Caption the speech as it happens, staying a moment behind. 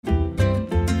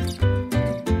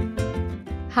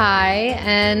Hi,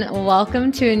 and welcome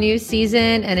to a new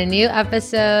season and a new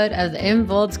episode of the In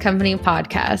Bold's Company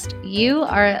podcast. You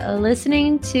are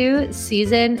listening to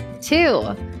season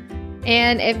 2.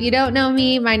 And if you don't know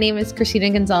me, my name is Christina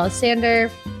Gonzalez-Sander.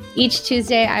 Each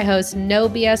Tuesday, I host no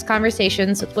BS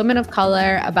conversations with women of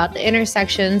color about the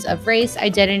intersections of race,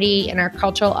 identity, and our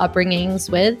cultural upbringings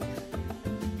with,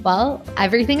 well,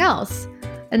 everything else.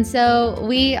 And so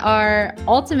we are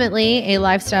ultimately a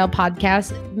lifestyle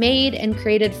podcast made and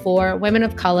created for women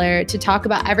of color to talk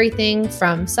about everything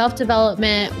from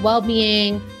self-development,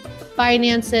 well-being,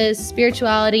 finances,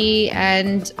 spirituality,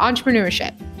 and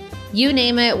entrepreneurship. You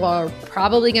name it, we're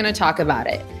probably going to talk about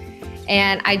it.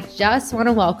 And I just want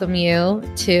to welcome you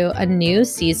to a new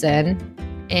season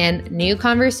and new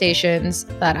conversations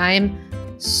that I'm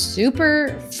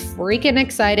super freaking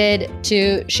excited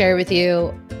to share with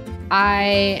you.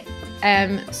 I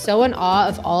am so in awe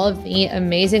of all of the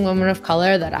amazing women of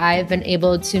color that I've been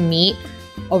able to meet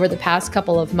over the past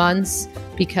couple of months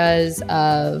because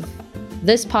of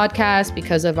this podcast,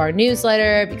 because of our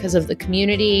newsletter, because of the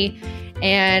community.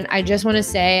 And I just want to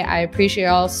say I appreciate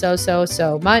y'all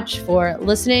so much for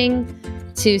listening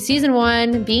to season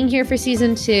 1, being here for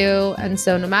season 2. And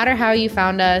so no matter how you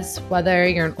found us, whether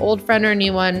you're an old friend or a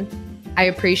new one, I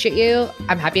appreciate you.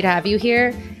 I'm happy to have you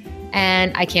here.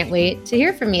 And I can't wait to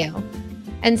hear from you.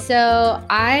 And so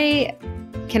I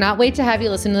cannot wait to have you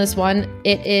listen to this one.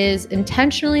 It is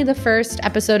intentionally the first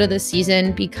episode of this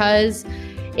season because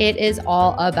it is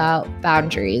all about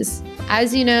boundaries.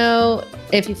 As you know,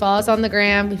 if you follow us on the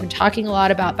gram, we've been talking a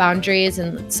lot about boundaries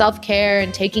and self-care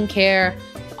and taking care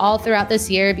all throughout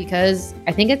this year because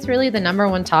I think it's really the number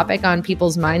one topic on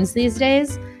people's minds these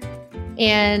days.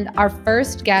 And our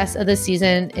first guest of the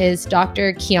season is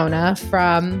Dr. Kiona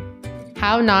from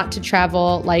How Not to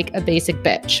Travel Like a Basic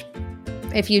Bitch.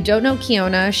 If you don't know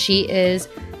Kiona, she is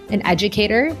an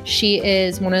educator. She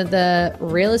is one of the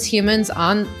realest humans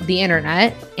on the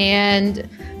internet, and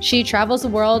she travels the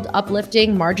world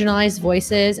uplifting marginalized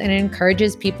voices and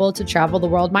encourages people to travel the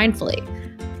world mindfully.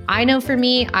 I know for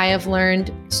me, I have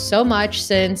learned so much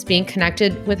since being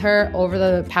connected with her over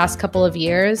the past couple of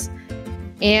years.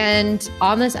 And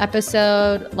on this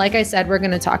episode, like I said, we're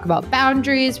going to talk about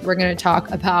boundaries. We're going to talk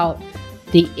about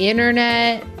the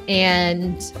internet,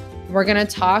 and we're going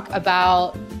to talk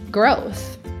about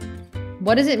growth.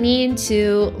 What does it mean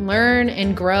to learn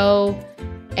and grow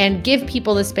and give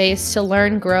people the space to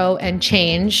learn, grow, and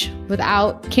change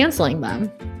without canceling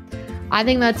them? I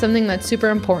think that's something that's super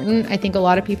important. I think a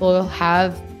lot of people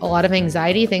have a lot of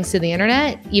anxiety thanks to the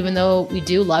internet, even though we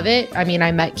do love it. I mean,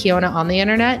 I met Kiona on the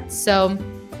internet, so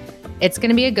it's going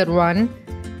to be a good one.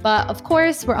 But of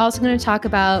course, we're also going to talk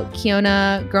about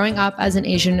Kiona growing up as an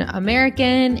Asian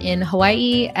American in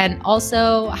Hawaii and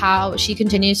also how she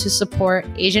continues to support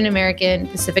Asian American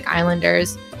Pacific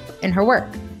Islanders in her work.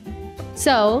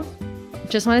 So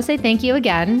just want to say thank you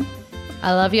again.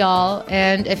 I love y'all.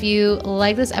 And if you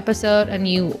like this episode and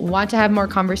you want to have more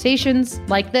conversations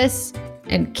like this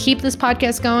and keep this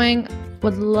podcast going,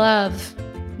 would love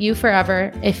you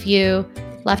forever if you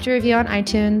left a review on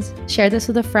iTunes, shared this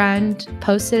with a friend,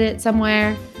 posted it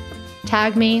somewhere,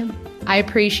 tag me. I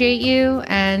appreciate you,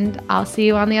 and I'll see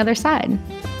you on the other side.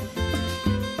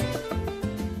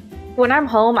 When I'm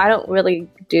home, I don't really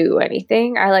do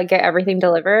anything. I get everything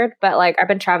delivered, but I've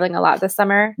been traveling a lot this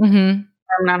summer. I'm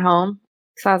not home.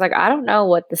 So I was I don't know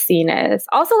what the scene is.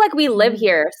 Also, we live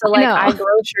here. So I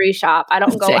grocery shop. I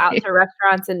don't go out to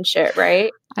restaurants and shit,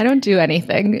 right? I don't do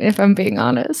anything, if I'm being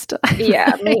honest.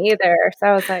 Yeah, me either. So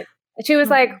I was she was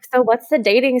so what's the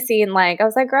dating scene like? I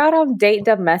was girl, I don't date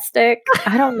domestic.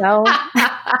 I don't know.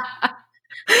 I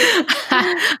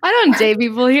don't date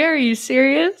people here. Are you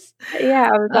serious?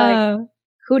 Yeah, I was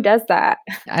who does that?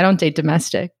 I don't date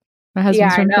domestic. My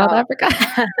husband's from South Africa.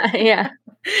 Yeah.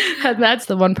 And that's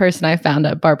the one person I found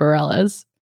at Barbarella's.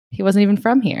 He wasn't even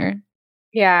from here.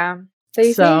 Yeah.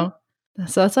 So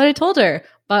that's what I told her.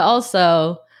 But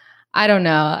also, I don't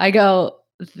know. I go,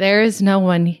 there's no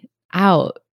one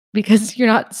out because you're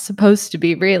not supposed to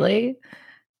be, really.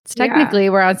 It's technically,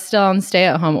 we're still on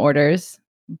stay-at-home orders.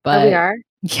 But we are?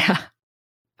 Yeah.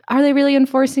 Are they really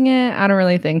enforcing it? I don't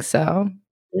really think so.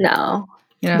 No.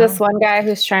 This one guy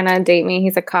who's trying to date me,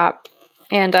 he's a cop.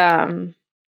 And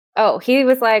he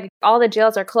was all the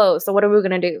jails are closed, so what are we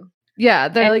going to do? Yeah,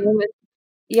 they're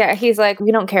he's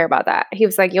we don't care about that. He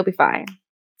was you'll be fine.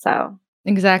 So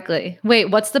exactly.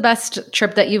 Wait, what's the best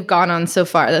trip that you've gone on so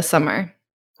far this summer?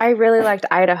 I really liked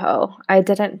Idaho. I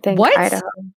didn't think Idaho.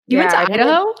 You went to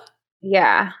Idaho?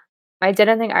 Yeah. I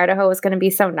didn't think Idaho was going to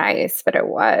be so nice, but it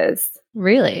was.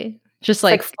 Really? Just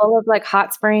full of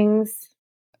hot springs.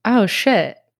 Oh,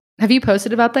 shit. Have you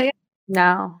posted about that yet?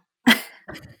 No.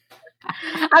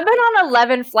 I've been on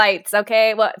 11 flights,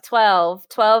 okay? 12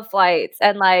 flights.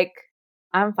 And like,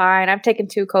 I'm fine. I've taken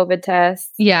 2 COVID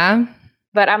tests. Yeah.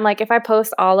 But I'm like, if I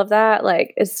post all of that,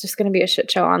 like, it's just going to be a shit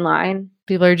show online.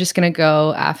 People are just going to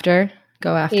go after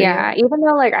yeah, you. Even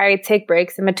though like I take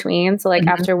breaks in between. So like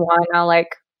after one, I'll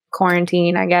like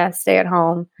quarantine, I guess, stay at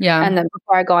home. Yeah. And then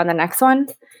before I go on the next one,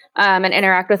 and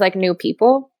interact with like new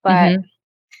people. But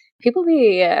people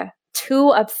be too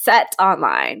upset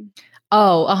online.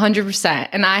 Oh, 100%.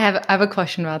 And I have a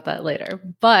question about that later.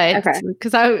 But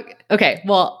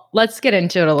well, let's get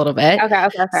into it a little bit. Okay.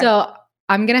 So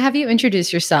I'm going to have you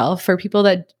introduce yourself for people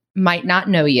that might not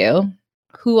know you.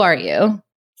 Who are you?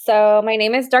 So my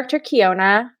name is Dr.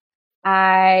 Kiona.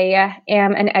 I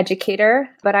am an educator,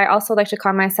 but I also like to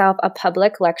call myself a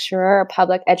public lecturer, a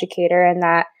public educator, in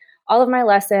that all of my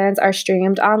lessons are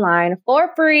streamed online for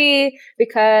free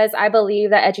because I believe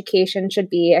that education should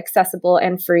be accessible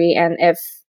and free. And if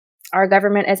our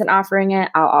government isn't offering it,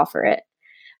 I'll offer it.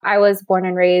 I was born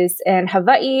and raised in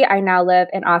Hawaii. I now live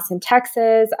in Austin,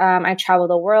 Texas. I travel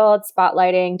the world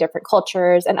spotlighting different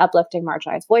cultures and uplifting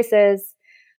marginalized voices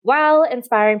while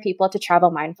inspiring people to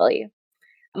travel mindfully.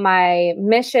 My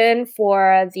mission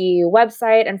for the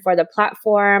website and for the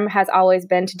platform has always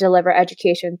been to deliver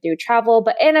education through travel,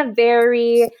 but in a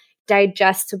very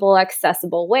digestible,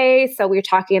 accessible way. So we're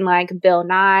talking like Bill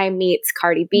Nye meets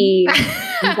Cardi B.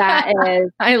 That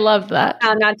is, I love that.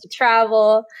 How Not to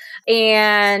Travel.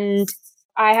 And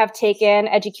I have taken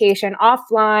education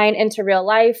offline into real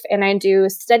life, and I do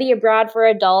study abroad for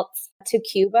adults to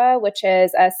Cuba, which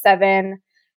is a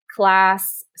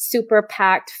 7-class, super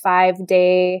packed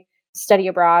 5-day study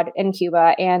abroad in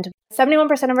Cuba. And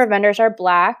 71% of our vendors are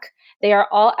Black. They are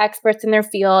all experts in their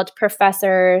field,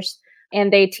 professors,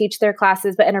 and they teach their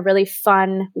classes, but in a really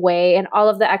fun way. And all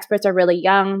of the experts are really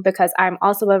young because I'm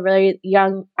also a really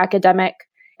young academic.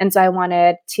 And so I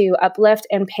wanted to uplift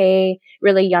and pay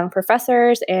really young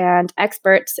professors and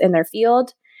experts in their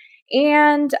field.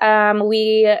 And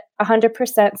we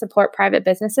 100% support private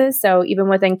businesses. So even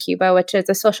within Cuba, which is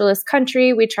a socialist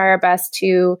country, we try our best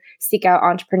to seek out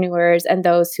entrepreneurs and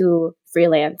those who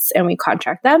freelance, and we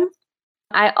contract them.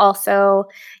 I also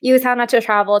use How Not to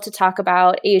Travel to talk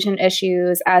about Asian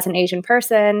issues as an Asian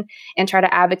person and try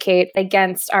to advocate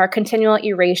against our continual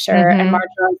erasure and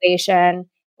marginalization,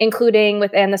 including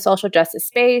within the social justice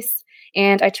space.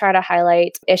 And I try to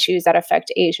highlight issues that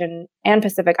affect Asian and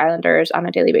Pacific Islanders on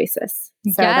a daily basis.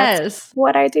 So that's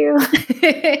what I do.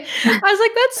 I was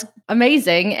like, that's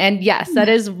amazing. And yes, that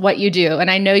is what you do.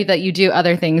 And I know that you do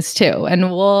other things too.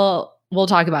 And we'll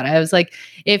talk about it. I was like,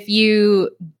 if you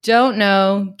don't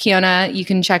know Kiona, you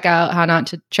can check out How Not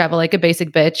to Travel Like a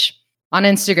Basic Bitch on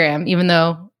Instagram, even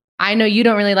though I know you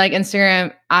don't really like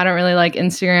Instagram. I don't really like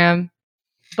Instagram.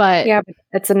 But yeah,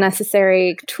 it's a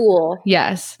necessary tool.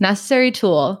 Yes, necessary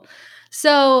tool.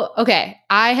 So, okay,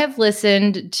 I have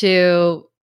listened to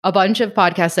a bunch of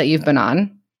podcasts that you've been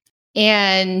on.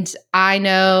 And I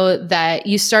know that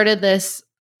you started this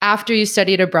after you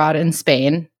studied abroad in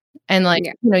Spain. And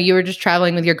you were just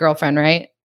traveling with your girlfriend, right?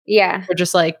 Yeah. We're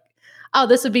just like, oh,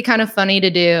 this would be kind of funny to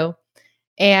do.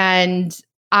 And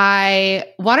I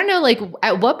want to know, like,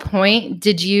 at what point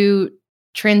did you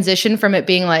transition from it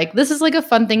being like, this is like a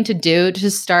fun thing to do,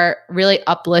 to start really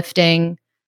uplifting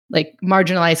like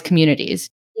marginalized communities?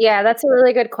 Yeah, that's a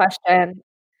really good question.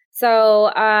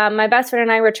 So my best friend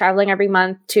and I were traveling every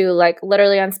month to like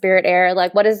literally on Spirit Air.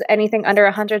 Like, what is anything under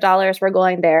 $100? We're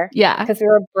going there. Yeah. Because we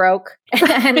were broke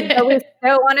and we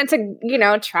still wanted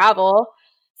to, travel.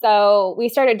 So we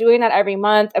started doing that every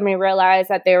month, and we realized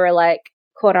that they were like,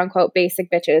 quote unquote,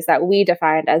 basic bitches that we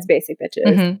defined as basic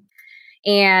bitches.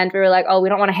 And we were like, oh, we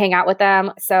don't want to hang out with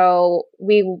them. So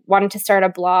we wanted to start a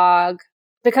blog,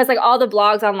 because like all the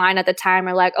blogs online at the time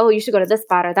are like, oh, you should go to this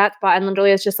spot or that spot. And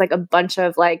literally it's just like a bunch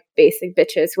of like basic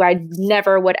bitches who I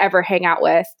never would ever hang out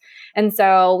with. And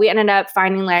so we ended up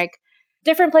finding like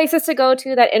different places to go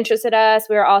to that interested us.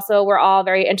 We're all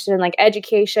very interested in like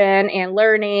education and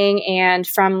learning and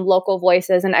from local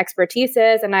voices and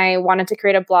expertises. And I wanted to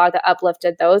create a blog that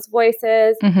uplifted those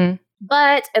voices.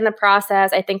 But in the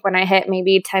process, I think when I hit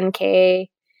maybe 10K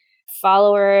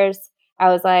followers, I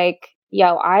was like,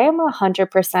 yo, I am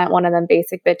 100% one of them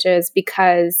basic bitches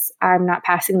because I'm not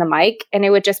passing the mic. And it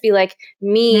would just be like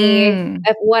me,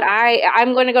 if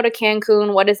I'm going to go to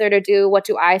Cancun. What is there to do? What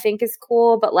do I think is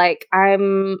cool? But like,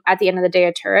 I'm at the end of the day,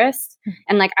 a tourist.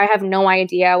 And like, I have no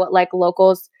idea what like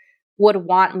locals would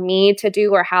want me to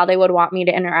do or how they would want me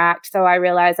to interact. So I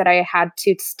realized that I had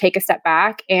to take a step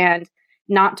back and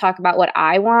not talk about what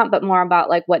I want, but more about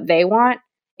like what they want.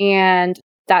 And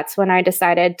that's when I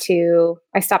decided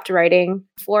I stopped writing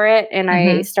for it and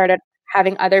I started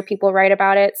having other people write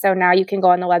about it. So now you can go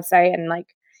on the website and like,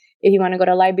 if you want to go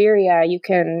to Liberia, you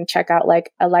can check out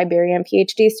like a Liberian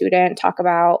PhD student talk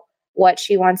about what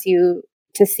she wants you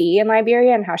to see in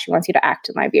Liberia and how she wants you to act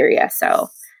in Liberia. So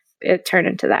it turned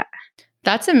into that.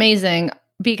 That's amazing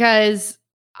because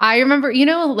I remember,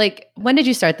 like when did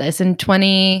you start this? In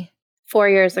 4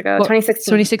 years ago, 2016.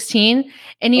 2016.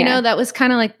 And that was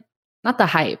kind of like, not the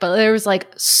hype, but there was like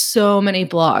so many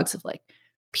blogs of like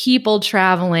people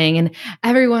traveling and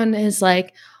everyone is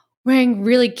like wearing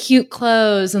really cute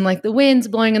clothes and like the wind's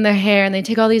blowing in their hair and they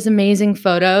take all these amazing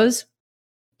photos.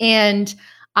 And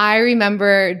I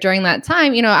remember during that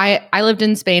time, I lived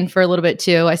in Spain for a little bit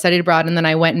too. I studied abroad and then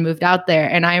I went and moved out there.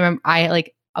 And I remember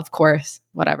of course,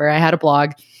 whatever, I had a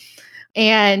blog.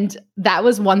 And that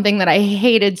was one thing that I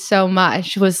hated so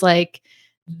much was like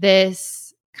this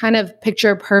kind of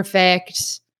picture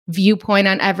perfect viewpoint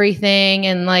on everything.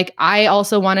 And like, I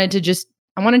also wanted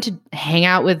to hang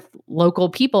out with local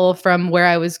people from where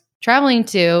I was traveling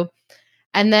to.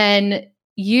 And then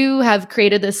you have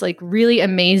created this like really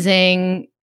amazing,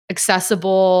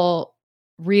 accessible,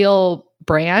 real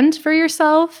brand for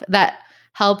yourself that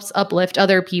helps uplift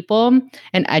other people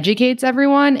and educates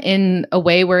everyone in a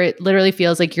way where it literally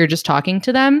feels like you're just talking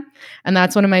to them. And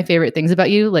that's one of my favorite things about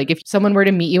you. Like if someone were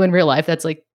to meet you in real life, that's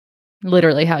like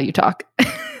literally how you talk.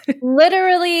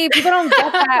 Literally, people don't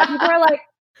get that. People are like,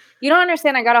 you don't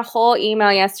understand. I got a whole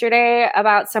email yesterday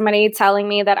about somebody telling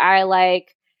me that I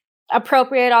like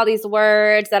appropriate all these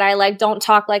words, that I like don't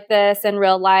talk like this in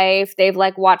real life. They've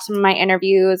like watched some of my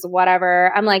interviews,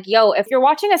 whatever. I'm like, yo, if you're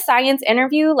watching a science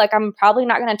interview, like I'm probably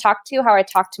not going to talk to you how I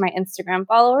talk to my Instagram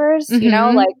followers,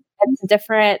 like it's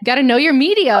different. Got to know your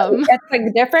medium. It's like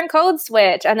a different code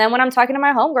switch. And then when I'm talking to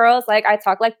my homegirls, like I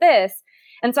talk like this.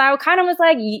 And so I kind of was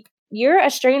like, you're a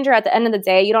stranger at the end of the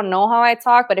day. You don't know how I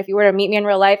talk, but if you were to meet me in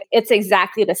real life, it's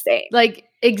exactly the same. Like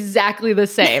exactly the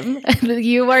same.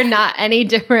 You are not any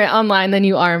different online than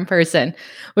you are in person,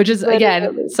 which is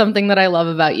again, something that I love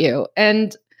about you.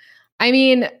 And I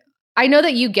mean, I know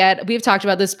that we've talked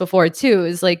about this before too,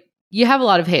 is like, you have a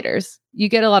lot of haters. You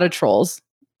get a lot of trolls.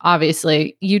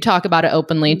 Obviously, you talk about it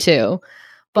openly too,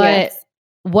 but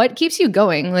what keeps you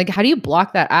going? Like, how do you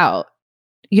block that out?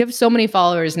 You have so many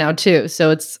followers now too.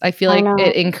 So I feel like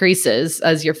it increases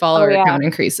as your follower count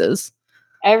increases.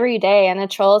 Every day. And the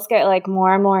trolls get like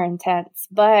more and more intense.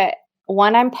 But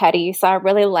one, I'm petty. So I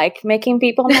really like making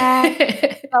people mad.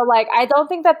 So like, I don't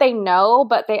think that they know,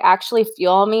 but they actually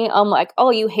fuel me. I'm like, oh,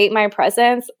 you hate my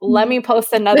presence? Let me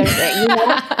post another thing.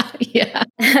 Yeah.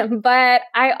 But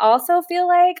I also feel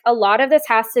like a lot of this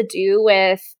has to do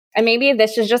with, and maybe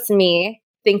this is just me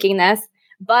thinking this,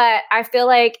 but I feel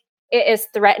like it is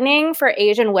threatening for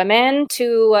Asian women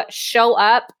to show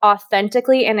up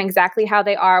authentically and exactly how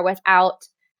they are without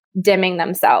dimming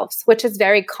themselves, which is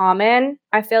very common.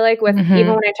 I feel like with even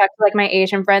when I talk to like my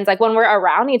Asian friends, like when we're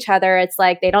around each other, it's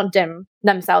like they don't dim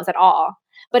themselves at all.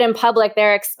 But in public,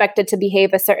 they're expected to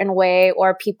behave a certain way,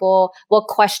 or people will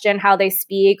question how they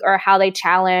speak or how they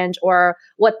challenge or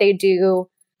what they do.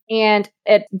 And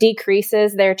it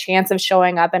decreases their chance of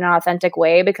showing up in an authentic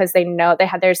way because they know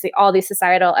there's all these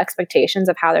societal expectations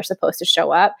of how they're supposed to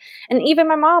show up. And even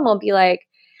my mom will be like,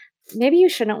 maybe you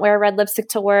shouldn't wear red lipstick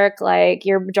to work. Like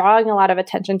you're drawing a lot of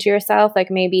attention to yourself. Like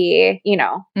maybe,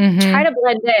 try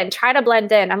to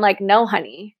blend in. I'm like, no,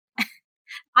 honey,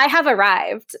 I have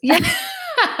arrived. Yeah.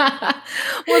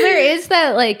 Well, there is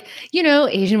that like,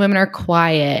 Asian women are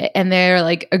quiet and they're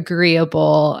like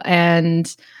agreeable,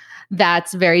 and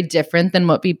that's very different than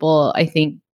what people, I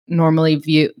think, normally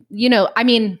view. I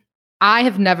mean, I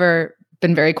have never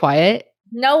been very quiet.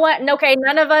 No one. Okay,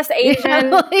 none of us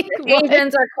Asians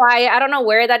are quiet. I don't know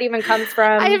where that even comes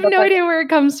from. I have no idea where it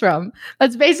comes from.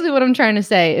 That's basically what I'm trying to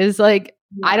say is like,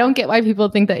 I don't get why people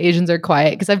think that Asians are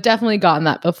quiet, because I've definitely gotten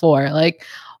that before. Like,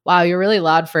 wow, you're really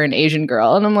loud for an Asian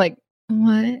girl. And I'm like,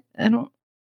 what? I don't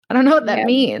know what that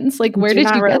means. Like, where did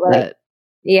you get that?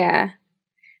 Yeah,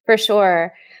 for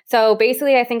sure. So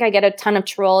basically, I think I get a ton of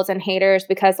trolls and haters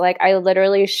because like I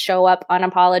literally show up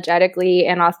unapologetically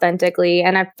and authentically.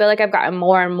 And I feel like I've gotten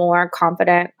more and more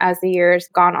confident as the years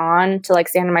gone on to like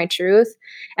stand in my truth.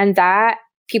 And that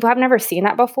people have never seen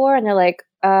that before. And they're like,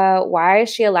 why is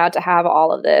she allowed to have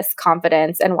all of this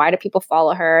confidence? And why do people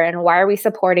follow her? And why are we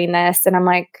supporting this? And I'm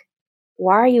like,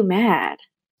 why are you mad?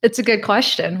 It's a good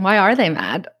question. Why are they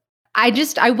mad?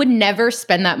 I would never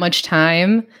spend that much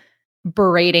time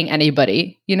berating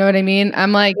anybody. You know what I mean?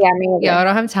 I'm like, yeah, I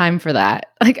don't have time for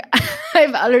that. Like, I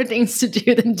have other things to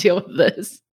do than deal with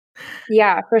this.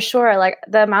 Yeah, for sure. Like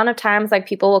the amount of times like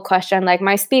people will question like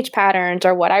my speech patterns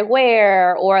or what I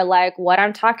wear or like what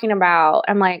I'm talking about.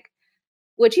 I'm like,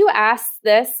 would you ask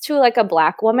this to like a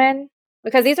Black woman?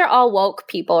 Because these are all woke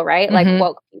people, right? Like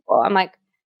woke people. I'm like,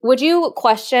 would you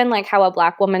question like how a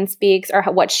Black woman speaks or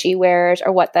what she wears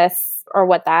or what this or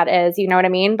what that is? You know what I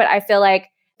mean? But I feel like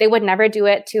they would never do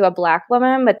it to a Black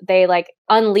woman, but they like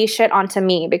unleash it onto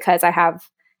me because I have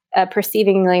a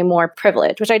perceivingly more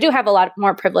privilege, which I do have a lot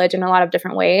more privilege in a lot of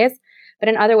different ways, but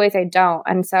in other ways I don't.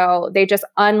 And so they just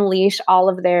unleash all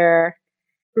of their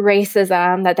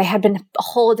racism that they had been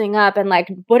holding up and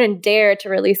like wouldn't dare to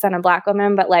release on a Black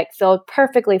woman, but like feel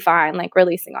perfectly fine like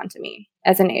releasing onto me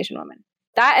as an Asian woman.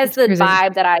 That is the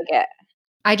vibe that I get.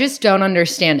 I just don't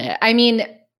understand it. I mean,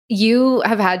 you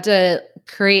have had to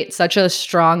create such a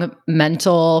strong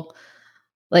mental,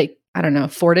 like, I don't know,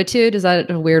 fortitude. Is that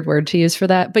a weird word to use for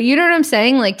that? But you know what I'm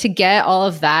saying? Like to get all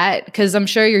of that, because I'm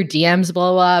sure your DMs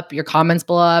blow up, your comments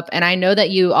blow up. And I know that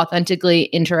you authentically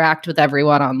interact with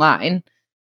everyone online,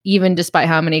 even despite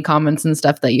how many comments and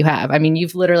stuff that you have. I mean,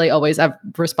 you've literally always have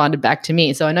responded back to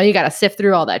me. So I know you got to sift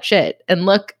through all that shit and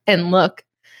look and look.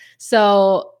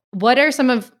 So what are some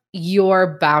of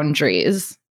your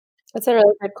boundaries? That's a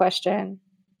really good question.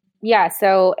 Yeah.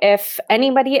 So if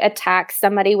anybody attacks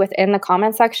somebody within the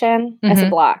comment section, it's a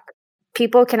block.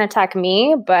 People can attack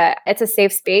me, but it's a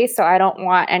safe space. So I don't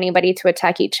want anybody to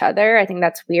attack each other. I think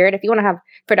that's weird. If you want to have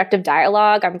productive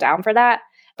dialogue, I'm down for that.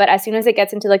 But as soon as it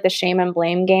gets into like the shame and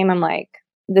blame game, I'm like,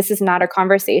 this is not a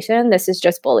conversation. This is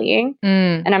just bullying.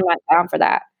 And I'm not down for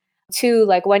that. Two,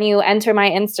 like when you enter my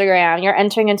Instagram, you're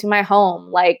entering into my home.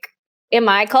 Like in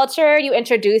my culture, you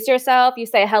introduce yourself, you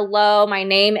say, hello, my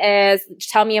name is,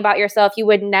 tell me about yourself. You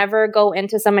would never go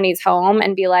into somebody's home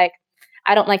and be like,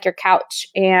 I don't like your couch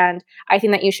and I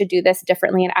think that you should do this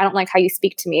differently and I don't like how you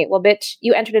speak to me. Well, bitch,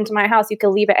 you entered into my house. You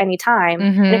can leave at any time.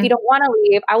 And if you don't want to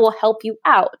leave, I will help you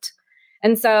out.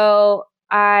 And so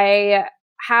I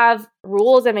have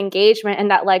rules of engagement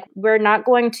and that like we're not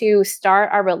going to start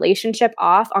our relationship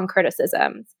off on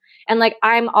criticisms. And like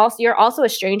you're also a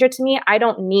stranger to me. I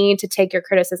don't need to take your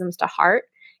criticisms to heart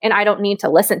and I don't need to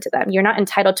listen to them. You're not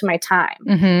entitled to my time.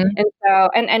 And so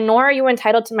and nor are you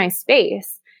entitled to my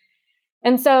space.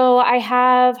 And so I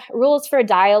have rules for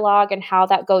dialogue and how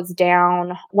that goes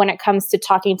down when it comes to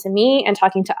talking to me and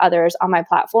talking to others on my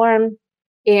platform.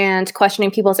 And questioning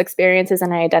people's experiences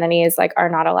and identities like are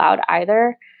not allowed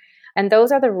either. And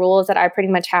those are the rules that I pretty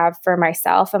much have for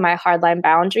myself and my hardline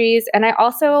boundaries. And I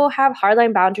also have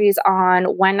hardline boundaries on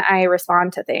when I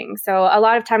respond to things. So a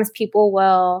lot of times people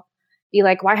will be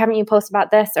like, why haven't you posted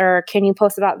about this? Or can you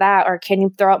post about that? Or can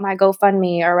you throw up my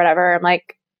GoFundMe or whatever? I'm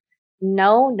like,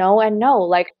 no, and no.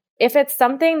 Like if it's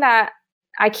something that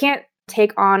I can't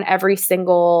take on every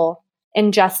single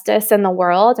injustice in the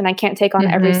world and I can't take on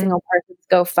every single person's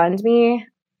GoFundMe,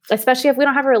 especially if we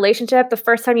don't have a relationship. The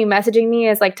first time you messaging me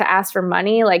is like to ask for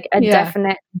money, like a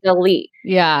definite delete.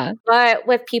 Yeah. But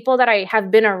with people that I have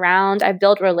been around, I've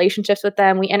built relationships with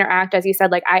them. We interact, as you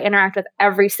said, like I interact with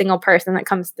every single person that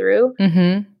comes through.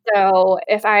 So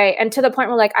and to the point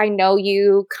where like, I know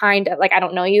you kind of like, I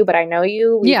don't know you, but I know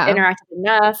you. We've interacted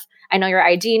enough. I know your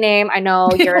ID name. I know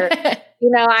your,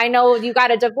 I know you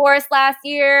got a divorce last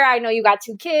year. I know you got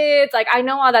 2 kids. Like I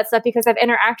know all that stuff because I've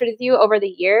interacted with you over the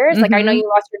years. Like I know you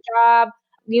lost your job.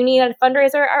 You need a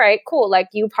fundraiser. All right, cool. Like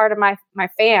you part of my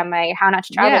fam, my How Not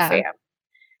to Travel fam.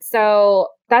 So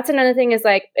that's another thing is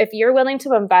like, if you're willing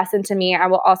to invest into me, I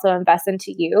will also invest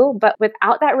into you. But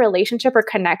without that relationship or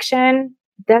connection,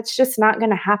 that's just not going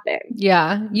to happen.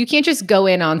 Yeah. You can't just go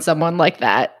in on someone like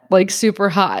that, like super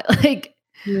hot. Like,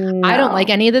 no. I don't like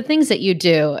any of the things that you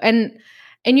do. And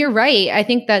you're right. I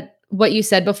think that what you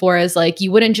said before is like,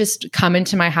 you wouldn't just come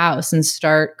into my house and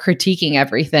start critiquing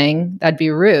everything. That'd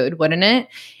be rude, wouldn't it?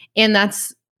 And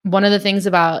that's one of the things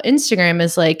about Instagram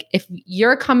is like, if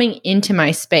you're coming into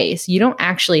my space, you don't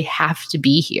actually have to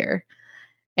be here.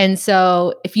 And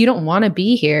so if you don't want to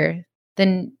be here,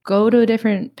 then go to a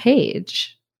different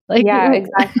page. Like, yeah,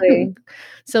 exactly.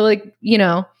 So like,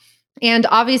 and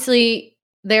obviously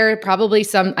there are probably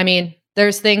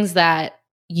there's things that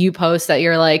you post that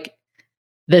you're like,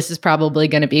 this is probably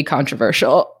going to be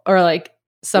controversial, or like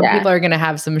some people are going to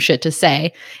have some shit to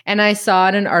say. And I saw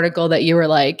in an article that you were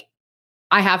like,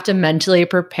 I have to mentally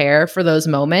prepare for those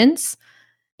moments.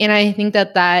 And I think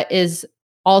that is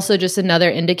also just another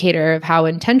indicator of how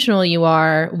intentional you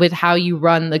are with how you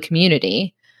run the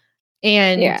community.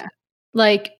 And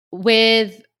like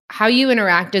with how you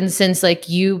interact, and since like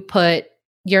you put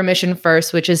your mission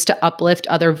first, which is to uplift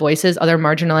other voices, other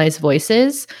marginalized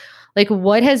voices, like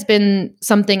what has been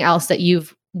something else that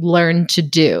you've learned to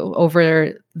do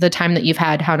over the time that you've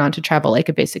had How Not to Travel Like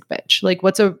a Basic Bitch? Like,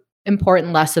 what's a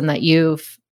important lesson that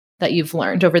you've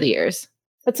learned over the years?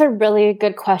 That's a really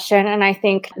good question. And I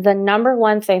think the number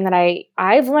one thing that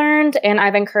I've learned and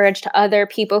I've encouraged other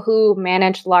people who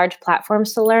manage large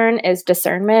platforms to learn is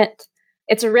discernment.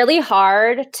 It's really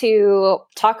hard to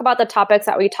talk about the topics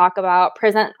that we talk about,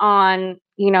 present on,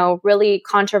 really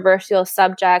controversial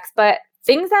subjects, but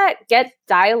things that get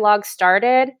dialogue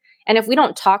started. And if we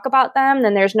don't talk about them,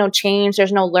 then there's no change,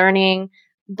 there's no learning.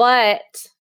 But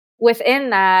within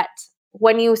that,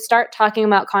 when you start talking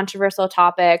about controversial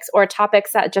topics or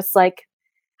topics that just like,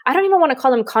 I don't even want to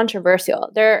call them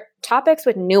controversial. They're topics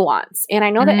with nuance. And I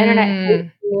know the internet hates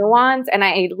nuance, and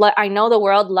I know the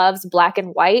world loves black and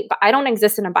white, but I don't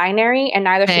exist in a binary, and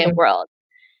neither should the world.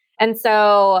 And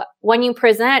so when you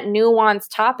present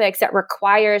nuanced topics that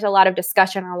requires a lot of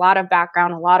discussion, a lot of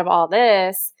background, a lot of all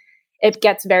this, it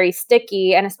gets very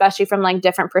sticky, and especially from like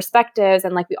different perspectives,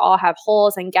 and like we all have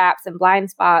holes and gaps and blind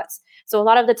spots. So a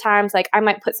lot of the times, like I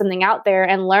might put something out there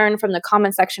and learn from the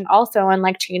comment section also and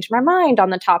like change my mind on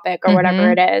the topic or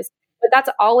whatever it is. But that's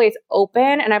always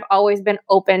open. And I've always been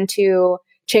open to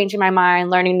changing my mind,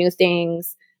 learning new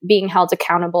things, being held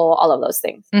accountable, all of those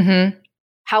things.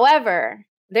 However,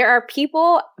 there are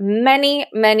people, many,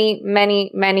 many,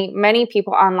 many, many, many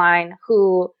people online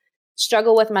who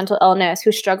struggle with mental illness,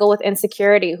 who struggle with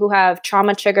insecurity, who have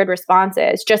trauma-triggered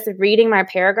responses. Just reading my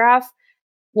paragraph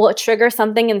will trigger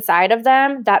something inside of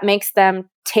them that makes them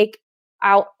take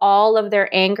out all of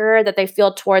their anger that they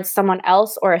feel towards someone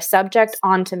else or a subject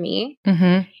onto me.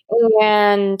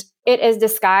 And it is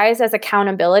disguised as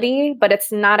accountability, but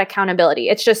it's not accountability.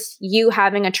 It's just you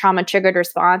having a trauma-triggered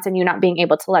response and you not being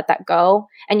able to let that go,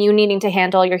 and you needing to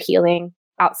handle your healing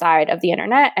outside of the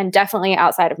internet and definitely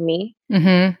outside of me.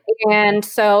 And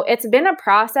so it's been a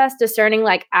process discerning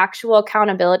like actual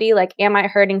accountability. Like, am I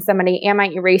hurting somebody? Am I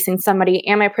erasing somebody?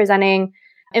 Am I presenting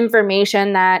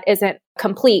information that isn't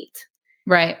complete?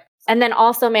 Right. And then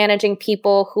also managing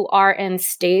people who are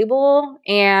unstable,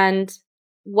 and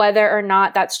whether or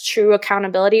not that's true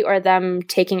accountability or them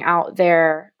taking out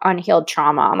their unhealed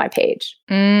trauma on my page.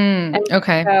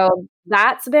 Okay. So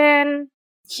that's been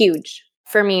huge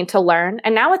for me to learn.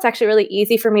 And now it's actually really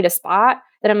easy for me to spot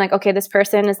that I'm like, okay, this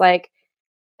person is like,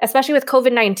 especially with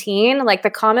COVID-19, like the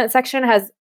comment section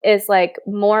is like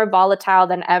more volatile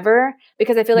than ever,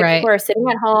 because I feel like people are sitting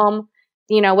at home,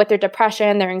 with their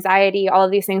depression, their anxiety, all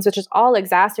of these things, which is all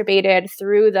exacerbated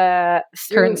through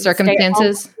current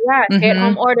circumstances.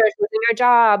 Stay-at-home orders, losing your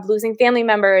job, losing family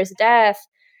members, death,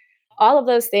 all of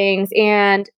those things.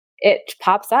 And it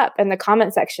pops up in the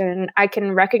comment section. I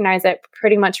can recognize it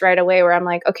pretty much right away, where I'm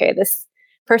like, okay, this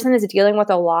person is dealing with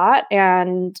a lot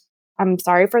and I'm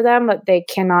sorry for them, but they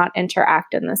cannot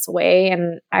interact in this way.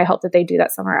 And I hope that they do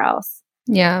that somewhere else.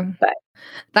 Yeah. But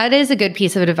that is a good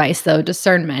piece of advice, though.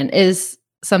 Discernment is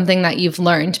something that you've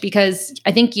learned, because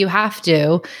I think you have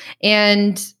to.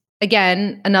 And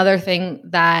again, another thing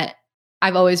that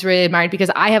I've always really admired,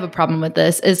 because I have a problem with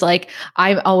this, is like,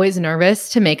 I'm always nervous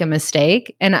to make a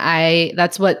mistake. And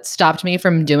that's what stopped me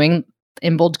from doing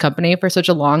In Bold Company for such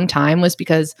a long time, was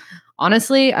because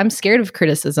honestly, I'm scared of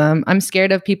criticism. I'm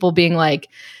scared of people being like,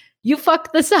 you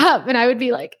fucked this up. And I would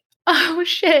be like, oh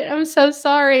shit, I'm so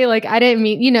sorry. Like, I didn't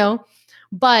mean,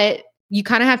 but you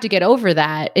kind of have to get over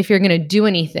that if you're going to do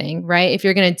anything, right? If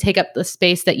you're going to take up the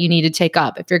space that you need to take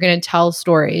up, if you're going to tell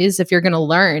stories, if you're going to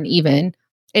learn, even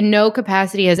in no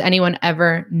capacity has anyone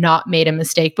ever not made a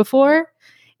mistake before.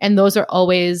 And those are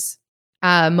always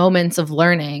moments of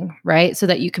learning, right? So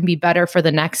that you can be better for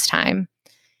the next time.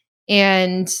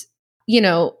 And,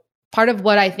 part of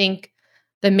what I think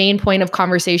the main point of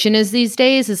conversation is these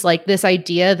days is like this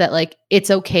idea that like, it's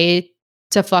okay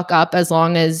to fuck up as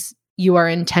long as you are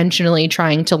intentionally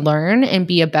trying to learn and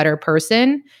be a better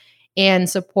person and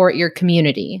support your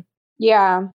community.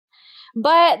 Yeah.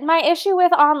 But my issue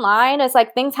with online is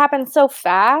like things happen so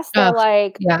fast. They're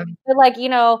like,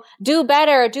 do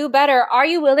better, do better. Are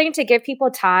you willing to give people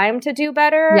time to do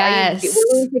better? Yes. Are you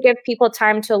willing to give people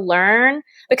time to learn?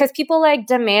 Because people like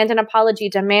demand an apology,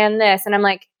 demand this. And I'm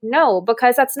like, no,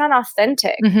 because that's not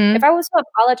authentic. If I was to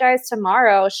apologize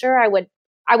tomorrow, sure, I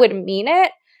would mean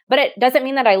it. But it doesn't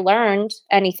mean that I learned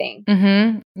anything.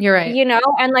 You're right.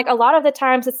 And like a lot of the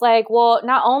times it's like, well,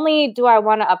 not only do I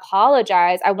want to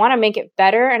apologize, I want to make it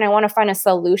better and I want to find a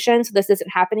solution so this doesn't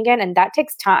happen again. And that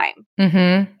takes time.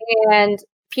 And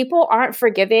people aren't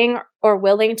forgiving or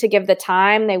willing to give the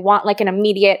time. They want like an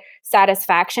immediate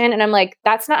satisfaction. And I'm like,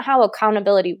 that's not how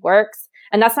accountability works.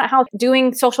 And that's not how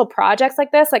doing social projects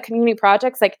like this, like community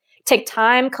projects, like take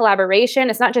time, collaboration.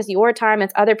 It's not just your time,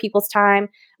 it's other people's time,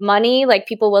 money, like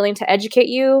people willing to educate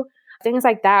you. things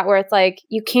like that, where it's like,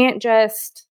 you can't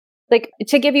just, like,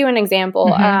 to give you an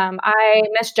example, I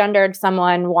misgendered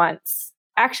someone once.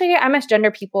 Actually, I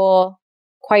misgender people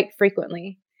quite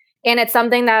frequently. And it's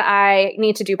something that I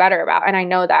need to do better about. And I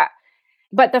know that.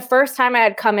 But the first time I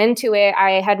had come into it,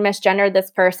 I had misgendered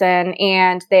this person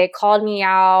and they called me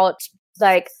out,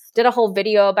 like did a whole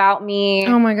video about me.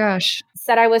 Oh my gosh.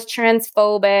 Said I was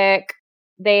transphobic.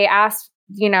 They asked,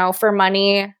 for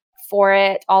money for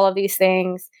it, all of these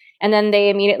things. And then they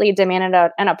immediately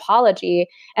demanded an apology.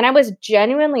 And I was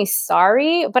genuinely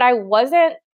sorry, but I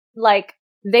wasn't like,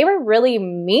 they were really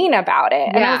mean about it.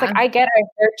 And I was like, I get I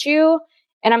hurt you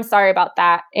and I'm sorry about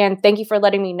that. And thank you for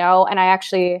letting me know. And I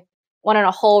actually went on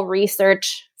a whole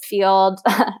research field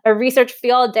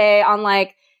day on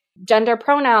like gender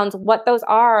pronouns, what those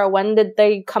are, when did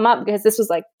they come up? Because this was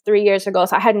like 3 years ago.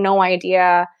 So I had no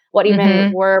idea what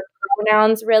even were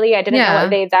pronouns really. I didn't know what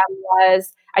they, them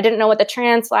was. I didn't know what the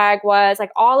trans flag was.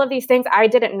 Like all of these things I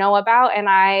didn't know about. And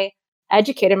I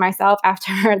educated myself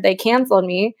after they canceled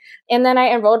me. And then I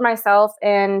enrolled myself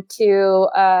into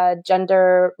a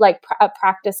gender, like a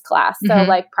practice class. So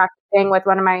like practicing with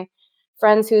one of my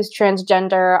friends who's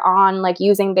transgender on like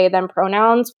using they, them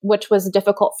pronouns, which was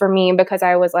difficult for me because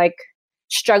I was like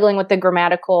struggling with the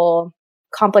grammatical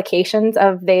complications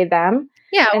of they, them.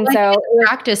 Yeah. And so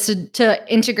practice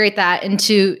to integrate that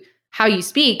into how you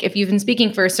speak. If you've been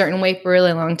speaking for a certain way for a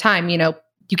really long time,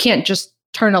 you can't just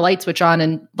turn a light switch on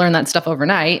and learn that stuff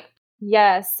overnight.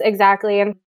 Yes, exactly.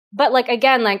 But like,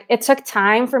 again, like it took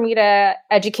time for me to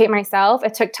educate myself.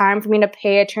 It took time for me to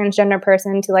pay a transgender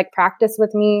person to like practice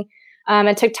with me.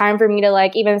 It took time for me to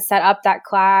like even set up that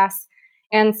class.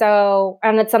 And it's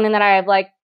something that I have like,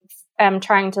 am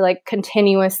trying to like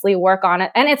continuously work on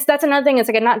it. And that's another thing. It's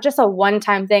like not just a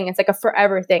one-time thing. It's like a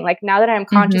forever thing. Like now that I'm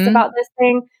conscious about this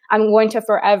thing, I'm going to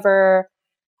forever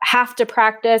have to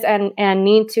practice and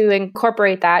need to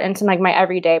incorporate that into like my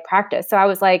everyday practice. So I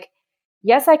was like,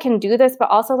 yes, I can do this, but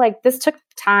also like this took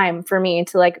time for me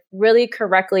to like really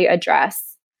correctly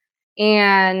address.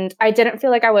 And I didn't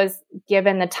feel like I was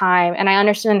given the time. And I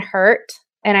understand hurt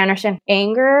and I understand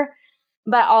anger,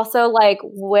 but also like,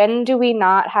 when do we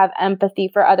not have empathy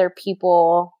for other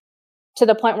people to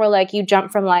the point where like you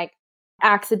jump from like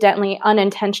accidentally,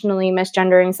 unintentionally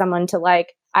misgendering someone to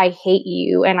like, I hate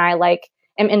you and I like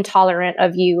am intolerant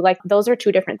of you. Like those are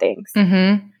two different things.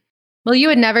 Well, you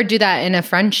would never do that in a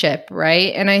friendship,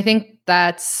 right? And I think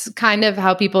that's kind of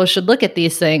how people should look at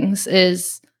these things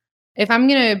is if I'm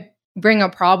going to bring a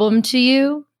problem to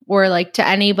you or like to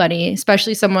anybody,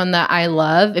 especially someone that I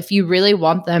love, if you really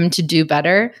want them to do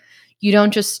better, you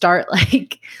don't just start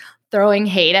like throwing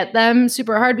hate at them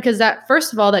super hard because that,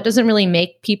 first of all, that doesn't really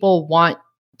make people want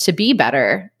to be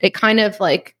better. It kind of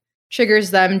like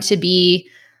triggers them to be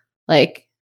like,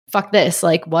 fuck this,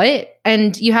 like what?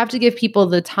 And you have to give people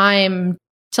the time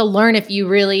to learn if you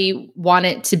really want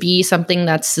it to be something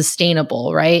that's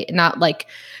sustainable, right? Not like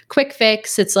quick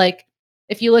fix. It's like,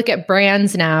 if you look at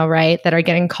brands now, right, that are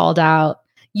getting called out,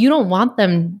 you don't want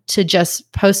them to just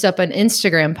post up an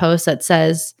Instagram post that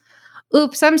says,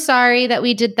 oops, I'm sorry that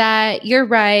we did that. You're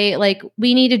right. Like,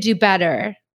 we need to do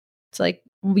better. It's like,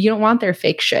 you don't want their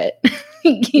fake shit.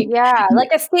 Yeah.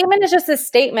 Like a statement is just a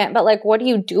statement, but like, what are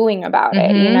you doing about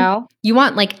it? You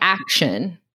want like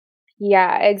action.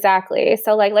 Yeah, exactly.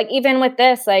 So like even with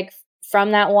this, like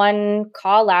from that one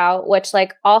call out, which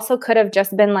like also could have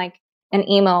just been like an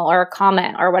email or a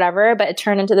comment or whatever, but it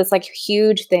turned into this like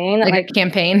huge thing that, like a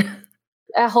campaign.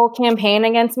 A whole campaign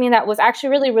against me that was actually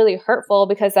really, really hurtful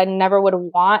because I never would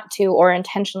want to or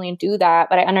intentionally do that.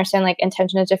 But I understand like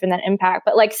intention is different than impact.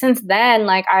 But like since then,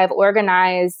 like I've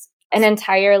organized an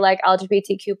entire like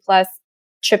LGBTQ plus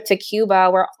trip to Cuba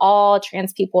where all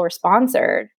trans people were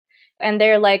sponsored. And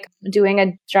they're like doing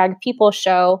a drag people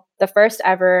show, the first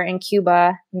ever in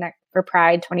Cuba for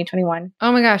Pride 2021.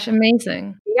 Oh my gosh,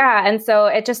 amazing. Yeah. And so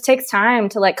it just takes time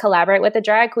to like collaborate with the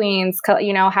drag queens,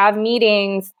 have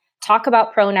meetings, talk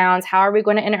about pronouns. How are we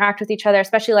going to interact with each other?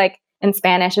 Especially like in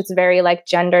Spanish, it's very like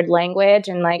gendered language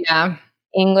and like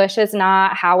English is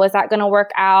not. How is that going to work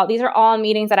out? These are all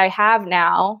meetings that I have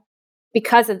now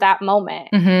because of that moment,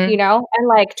 and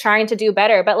like trying to do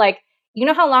better. But like, you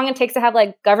know how long it takes to have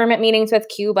like government meetings with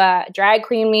Cuba, drag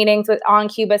queen meetings on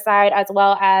Cuba side, as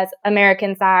well as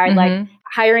American side, like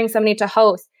hiring somebody to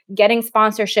host, getting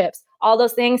sponsorships, all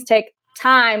those things take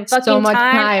time, so much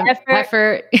time,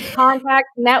 effort, contact,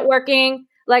 networking,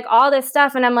 like all this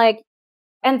stuff. And I'm like,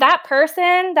 and that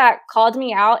person that called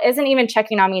me out isn't even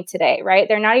checking on me today, right?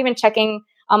 They're not even checking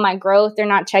on my growth. They're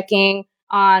not checking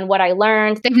on what I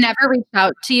learned. They've never reached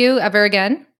out to you ever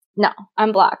again? No,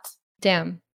 I'm blocked.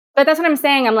 Damn. But that's what I'm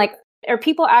saying. I'm like, Are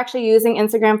people actually using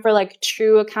Instagram for like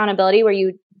true accountability where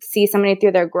you see somebody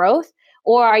through their growth?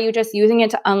 Or are you just using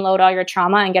it to unload all your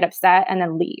trauma and get upset and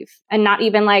then leave and not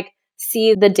even like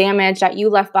see the damage that you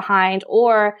left behind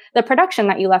or the production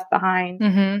that you left behind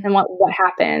and what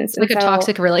happens? It's like a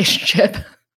toxic relationship.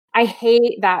 I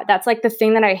hate that. That's like the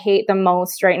thing that I hate the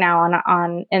most right now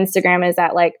on Instagram is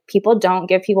that like people don't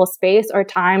give people space or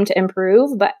time to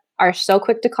improve, but are so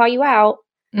quick to call you out.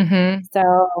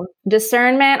 So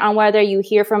discernment on whether you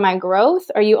hear from my growth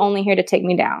or you only here to take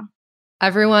me down.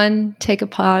 Everyone take a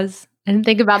pause and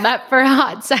think about that for a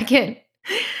hot second.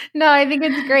 No, I think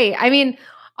it's great. I mean,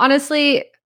 honestly,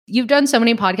 you've done so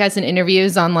many podcasts and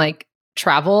interviews on like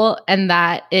travel, and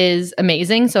that is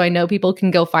amazing. So I know people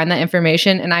can go find that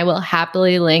information, and I will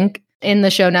happily link in the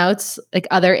show notes like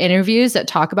other interviews that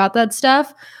talk about that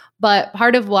stuff. But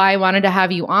part of why I wanted to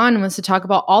have you on was to talk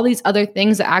about all these other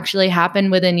things that actually happen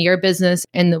within your business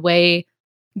and the way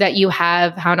that you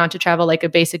have How Not to Travel Like a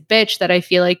Basic Bitch that I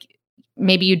feel like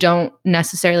maybe you don't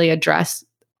necessarily address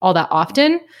all that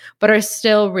often, but are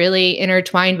still really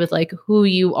intertwined with like who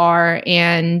you are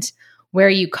and where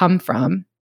you come from,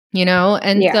 you know?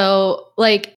 And so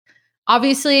like,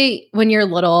 obviously when you're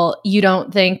little, you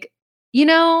don't think, you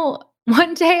know,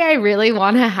 one day I really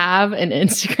want to have an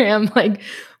Instagram like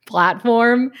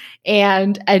platform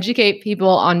and educate people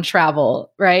on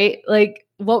travel, right? Like,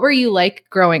 what were you like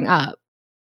growing up?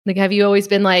 Like, have you always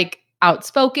been like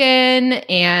outspoken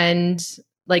and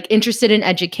like interested in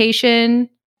education?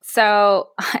 So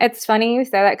it's funny you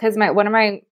say that because one of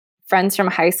my friends from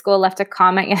high school left a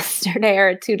comment yesterday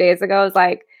or 2 days ago. It was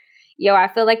like, yo, I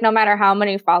feel like no matter how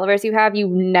many followers you have, you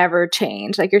never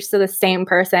change. Like you're still the same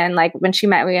person. Like when she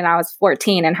met me when I was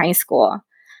 14 in high school,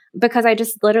 because I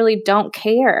just literally don't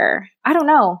care. I don't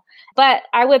know. But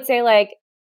I would say like,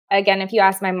 again, if you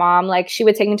ask my mom, like she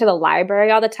would take me to the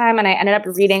library all the time and I ended up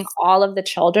reading all of the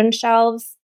children's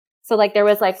shelves. So like there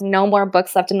was like no more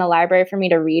books left in the library for me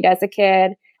to read as a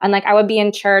kid. And like I would be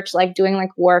in church like doing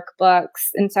like workbooks.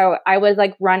 And so I would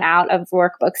like run out of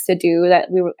workbooks to do that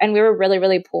we were really,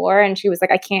 really poor. And she was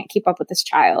like, I can't keep up with this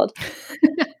child.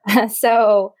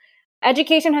 So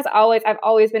education I've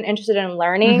always been interested in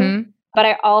learning. But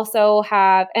I also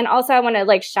have, and also I want to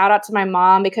like shout out to my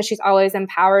mom because she's always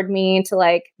empowered me to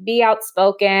like be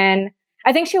outspoken.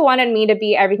 I think she wanted me to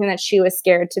be everything that she was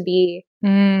scared to be.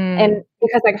 And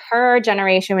because like her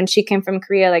generation, when she came from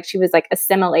Korea, like she was like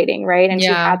assimilating, right? And she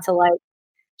had to like,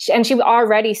 and she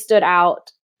already stood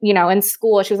out, you know, in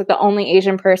school. She was like the only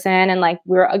Asian person. And like,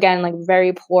 we were again, like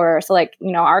very poor. So like,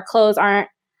 you know, our clothes aren't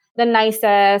the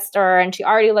nicest and she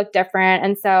already looked different.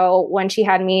 And so when she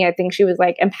had me, I think she was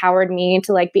like empowered me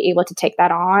to like be able to take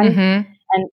that on.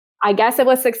 And I guess it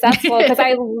was successful because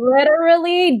I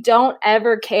literally don't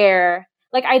ever care.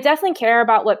 Like I definitely care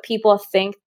about what people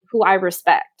think who I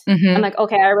respect. I'm like,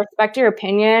 okay, I respect your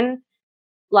opinion.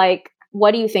 Like,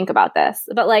 what do you think about this?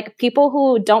 But like people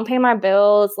who don't pay my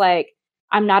bills, like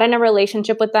I'm not in a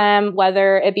relationship with them,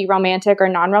 whether it be romantic or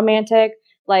non-romantic,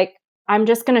 like I'm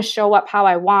just going to show up how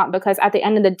I want because at the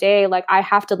end of the day, like I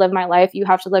have to live my life. You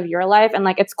have to live your life. And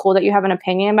like, it's cool that you have an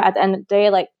opinion, but at the end of the day,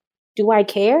 like, do I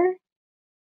care?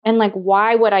 And like,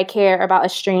 why would I care about a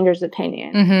stranger's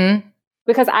opinion?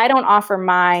 Because I don't offer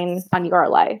mine on your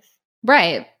life.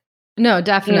 Right. No,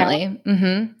 definitely. You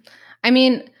know? I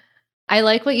mean, I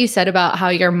like what you said about how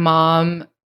your mom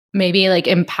maybe like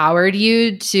empowered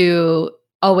you to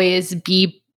always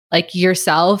be like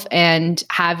yourself and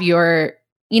have your,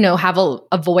 you know, have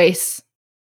a voice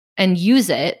and use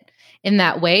it in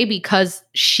that way because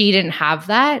she didn't have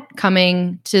that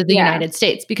coming to the United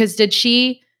States. Because did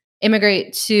she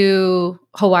immigrate to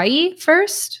Hawaii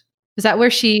first? Is that where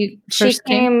she first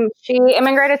came? She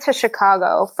immigrated to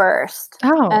Chicago first.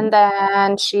 Oh. And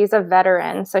then she's a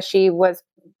veteran. So she was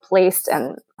placed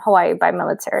in Hawaii by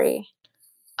military.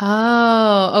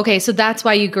 Oh, okay. So that's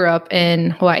why you grew up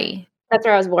in Hawaii. That's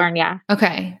where I was born, yeah.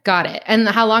 Okay, got it. And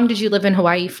how long did you live in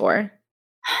Hawaii for?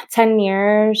 10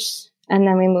 years. And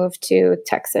then we moved to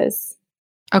Texas.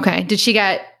 Okay. Did she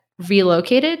get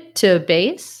relocated to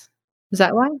base? Is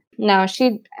that why? No,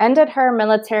 she ended her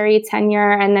military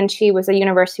tenure and then she was a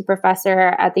university professor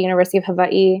at the University of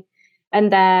Hawaii.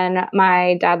 And then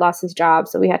my dad lost his job,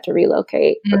 so we had to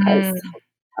relocate because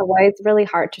Hawaii is really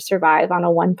hard to survive on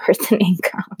a one-person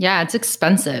income. Yeah, it's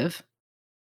expensive.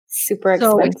 Super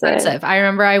so expensive. I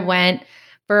remember I went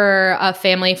for a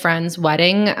family friend's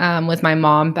wedding with my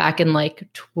mom back in like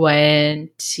I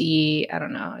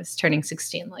don't know, I was turning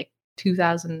 16, like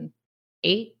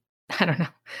 2008. I don't know.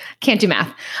 Can't do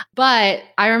math. But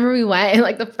I remember we went and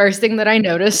like the first thing that I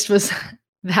noticed was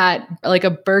that like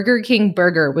a Burger King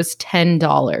burger was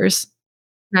 $10.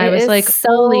 And I was like, so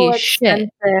holy shit.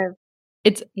 expensive.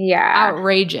 It's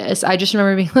outrageous. I just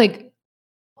remember being like,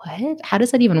 what? How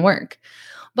does that even work?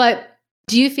 But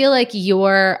do you feel like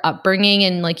your upbringing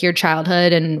and like your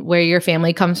childhood and where your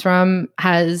family comes from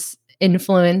has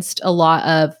influenced a lot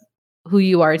of who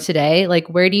you are today? Like,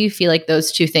 where do you feel like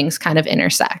those two things kind of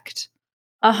intersect?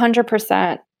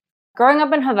 100%. Growing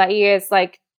up in Hawaii is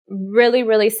like really,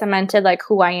 really cemented like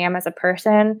who I am as a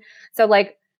person. So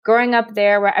like growing up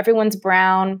there where everyone's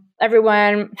brown,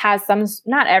 everyone has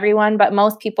not everyone, but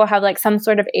most people have like some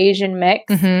sort of Asian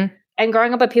mix. Mm-hmm. And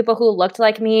growing up with people who looked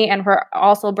like me and were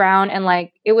also brown, and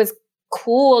like it was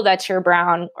cool that you're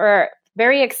brown or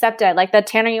very accepted. Like the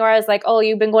tanner you are is like, oh,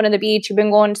 you've been going to the beach, you've been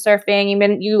going surfing,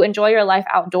 you enjoy your life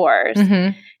outdoors.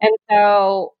 Mm-hmm. And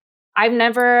so I've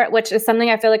never, which is something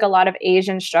I feel like a lot of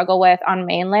Asians struggle with on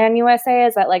mainland USA,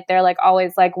 is that like they're like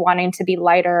always like wanting to be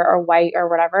lighter or white or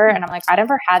whatever. And I'm like, I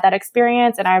never had that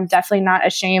experience, and I'm definitely not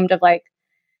ashamed of like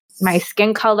my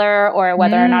skin color or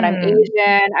whether or not I'm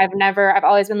Asian. I've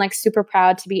always been like super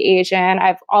proud to be Asian.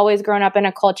 I've always grown up in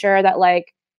a culture that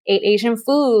like ate Asian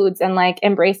foods and like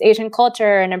embraced Asian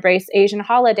culture and embraced Asian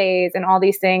holidays and all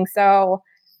these things. So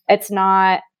it's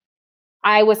not,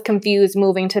 I was confused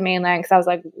moving to mainland because I was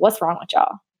like, what's wrong with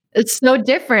y'all? It's so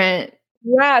different.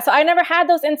 Yeah. So I never had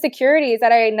those insecurities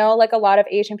that I know like a lot of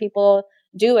Asian people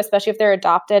do, especially if they're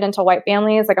adopted into white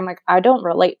families. Like, I'm like, I don't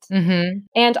relate. Mm-hmm.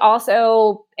 And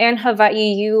also in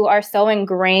Hawaii, you are so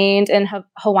ingrained in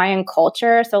Hawaiian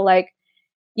culture. So like,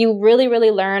 you really,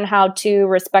 really learn how to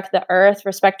respect the earth,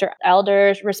 respect your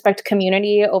elders, respect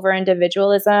community over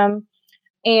individualism.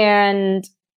 And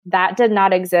that did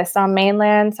not exist on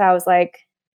mainland. So I was like,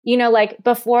 you know, like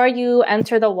before you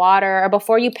enter the water or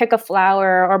before you pick a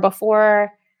flower or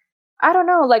before, I don't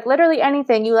know, like literally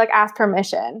anything, you like ask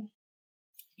permission.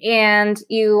 And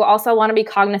you also want to be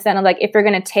cognizant of like, if you're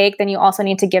going to take, then you also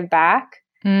need to give back.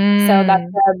 So that's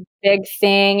a big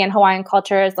thing in Hawaiian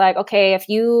culture is like, okay, if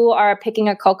you are picking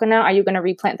a coconut, are you going to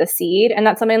replant the seed? And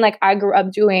that's something like I grew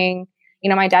up doing. You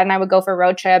know, my dad and I would go for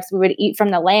road trips. We would eat from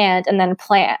the land and then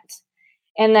plant.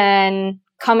 And then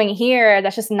coming here,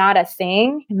 that's just not a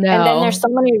thing. No. And then there's so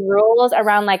many rules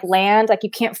around like land, like you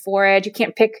can't forage, you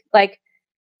can't pick like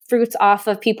fruits off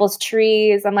of people's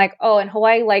trees. I'm like, oh, in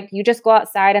Hawaii, like you just go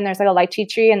outside and there's like a lychee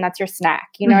tree and that's your snack.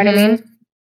 You know what I mean?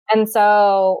 And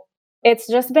so it's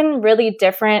just been really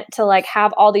different to like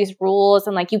have all these rules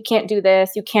and like, you can't do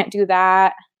this, you can't do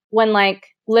that. When like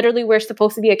literally we're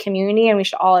supposed to be a community and we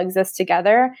should all exist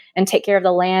together and take care of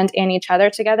the land and each other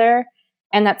together.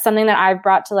 And that's something that I've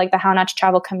brought to like the How Not to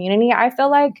Travel community. I feel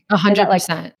like 100%. That,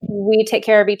 like, we take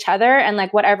care of each other and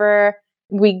like whatever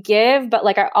we give, but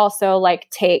like I also like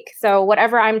take. So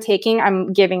whatever I'm taking,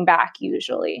 I'm giving back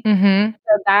usually. Mm-hmm.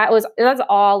 So that's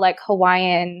all like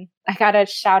Hawaiian. I got to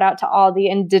shout out to all the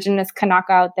indigenous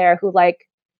Kanaka out there who like,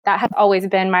 that has always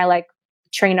been my like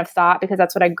train of thought because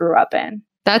that's what I grew up in.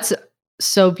 That's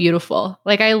so beautiful.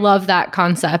 Like I love that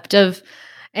concept of,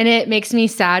 and it makes me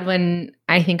sad when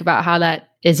I think about how that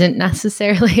isn't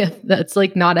necessarily, that's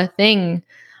like not a thing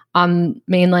on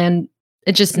mainland.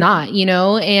 It's just not, you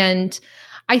know? And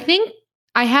I think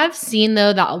I have seen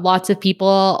though that lots of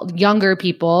people, younger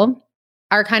people,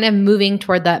 are kind of moving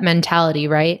toward that mentality,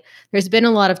 right? There's been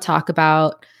a lot of talk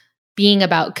about being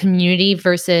about community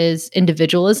versus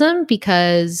individualism,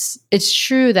 because it's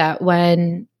true that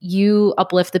when you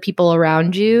uplift the people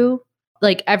around you,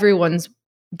 like everyone's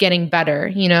getting better,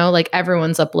 you know, like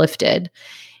everyone's uplifted.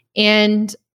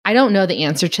 And I don't know the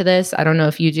answer to this. I don't know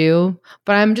if you do,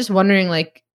 but I'm just wondering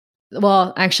like,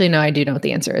 well, actually, no, I do know what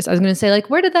the answer is. I was going to say like,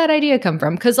 where did that idea come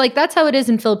from? Because like, that's how it is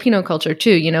in Filipino culture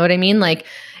too. You know what I mean? Like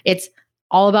it's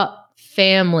all about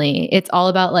family. It's all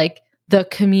about like the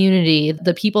community,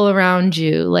 the people around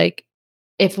you. Like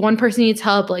if one person needs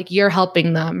help, like you're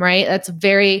helping them, right? That's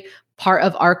very part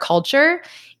of our culture.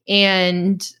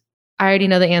 And I already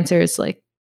know the answer is like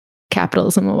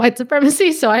capitalism and white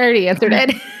supremacy. So I already answered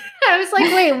it. I was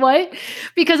like, wait, what?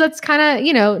 Because that's kind of,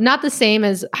 you know, not the same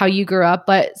as how you grew up,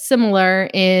 but similar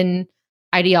in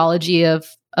ideology of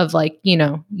like, you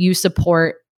know, you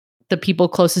support the people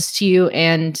closest to you,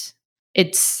 and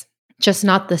it's just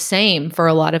not the same for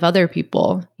a lot of other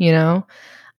people, you know?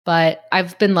 But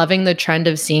I've been loving the trend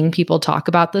of seeing people talk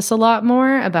about this a lot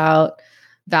more, about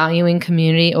valuing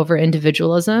community over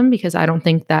individualism, because I don't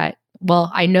think that,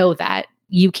 well, I know that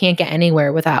you can't get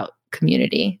anywhere without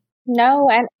community. No,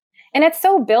 and it's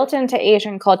so built into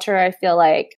Asian culture, I feel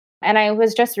like. And I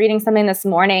was just reading something this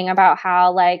morning about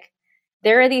how like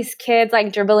there are these kids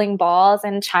like dribbling balls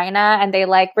in China, and they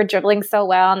like were dribbling so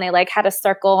well, and they like had a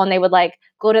circle and they would like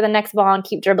go to the next ball and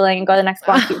keep dribbling and go to the next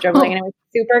ball and keep dribbling. And it was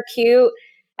super cute.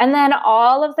 And then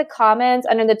all of the comments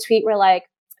under the tweet were like,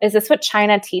 is this what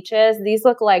China teaches? These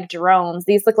look like drones.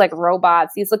 These look like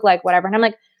robots. These look like whatever. And I'm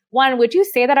like, one, would you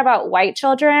say that about white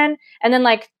children? And then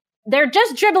like, they're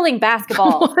just dribbling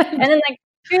basketball. And then like,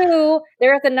 two,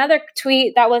 there was another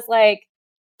tweet that was like,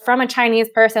 from a Chinese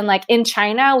person, like in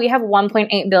China, we have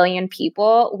 1.8 billion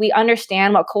people. We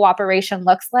understand what cooperation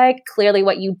looks like, clearly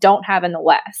what you don't have in the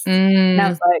West. And I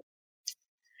was like,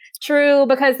 true,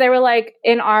 because they were like,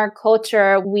 in our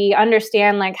culture, we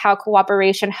understand like how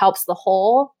cooperation helps the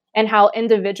whole and how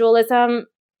individualism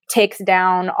takes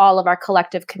down all of our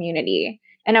collective community.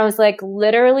 And I was like,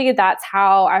 literally, that's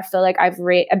how I feel like I've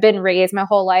been raised my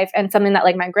whole life. And something that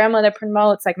like my grandmother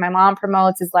promotes, like my mom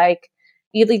promotes, is like,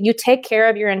 you take care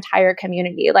of your entire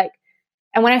community. Like,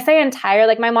 and when I say entire,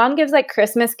 like my mom gives like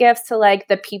Christmas gifts to like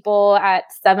the people at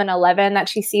 7-Eleven that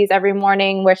she sees every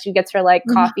morning where she gets her like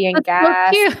coffee and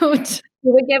gas. So cute. She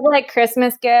would give like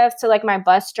Christmas gifts to like my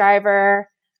bus driver,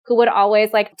 who would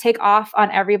always like take off on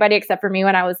everybody except for me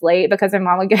when I was late because my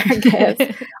mom would get her gifts. But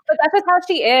that's just how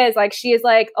she is. Like, she is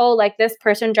like, oh, like this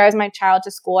person drives my child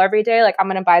to school every day. Like, I'm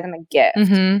going to buy them a gift.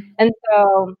 And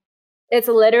so it's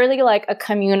literally like a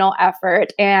communal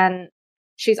effort. And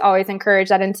she's always encouraged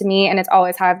that into me. And it's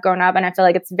always how I've grown up. And I feel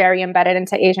like it's very embedded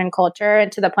into Asian culture, and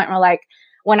to the point where like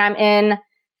when I'm in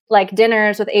like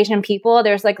dinners with Asian people,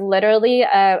 there's like literally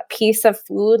a piece of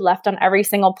food left on every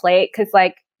single plate because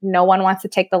like no one wants to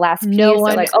take the last piece. No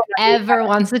one like, ever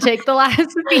wants to take the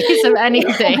last piece of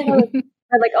anything.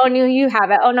 They're like, oh, no, you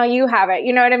have it. Oh, no, you have it.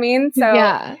 You know what I mean? So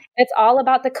it's all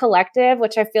about the collective,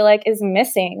 which I feel like is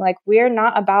missing. Like, we're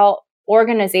not about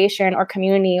organization or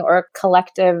community or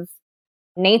collective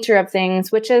nature of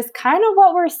things, which is kind of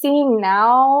what we're seeing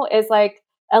now, is like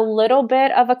a little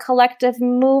bit of a collective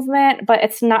movement, but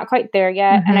it's not quite there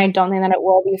yet. And I don't think that it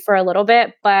will be for a little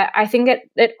bit. But I think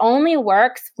it only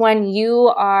works when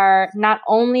you are not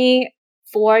only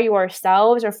for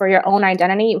yourselves or for your own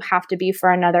identity, you have to be for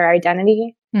another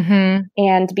identity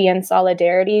and be in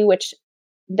solidarity, which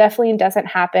definitely doesn't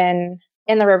happen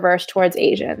in the reverse towards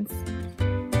Asians.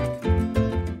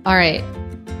 All right.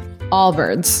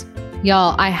 Allbirds.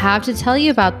 Y'all, I have to tell you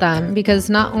about them because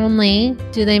not only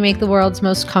do they make the world's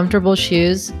most comfortable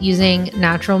shoes using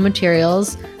natural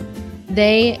materials,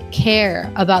 they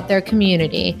care about their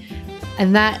community.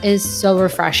 And that is so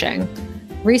refreshing.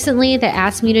 Recently, they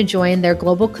asked me to join their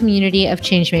global community of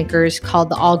changemakers called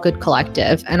the All Good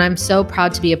Collective, and I'm so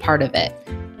proud to be a part of it.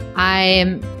 I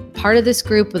am part of this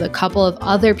group with a couple of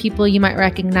other people you might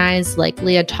recognize, like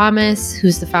Leah Thomas,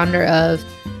 who's the founder of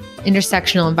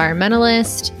Intersectional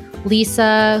Environmentalist,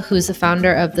 Lisa, who's the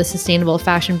founder of the sustainable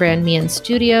fashion brand Mian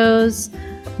Studios,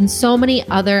 and so many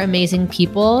other amazing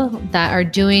people that are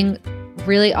doing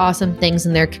really awesome things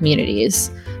in their communities.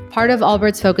 Part of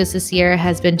Allbirds' focus this year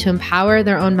has been to empower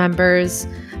their own members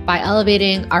by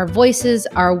elevating our voices,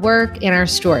 our work, and our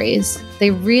stories. They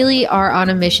really are on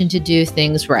a mission to do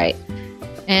things right.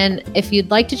 And if you'd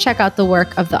like to check out the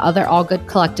work of the other All Good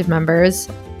Collective members,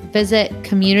 visit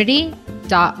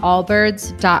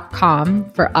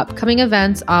community.allbirds.com for upcoming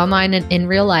events online and in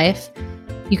real life.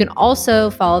 You can also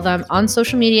follow them on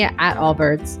social media at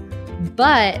Allbirds.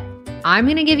 But I'm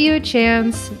going to give you a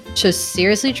chance to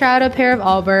seriously try out a pair of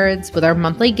Allbirds with our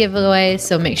monthly giveaway.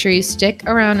 So make sure you stick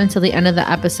around until the end of the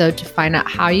episode to find out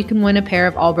how you can win a pair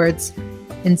of Allbirds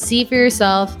and see for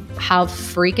yourself how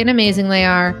freaking amazing they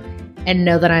are, and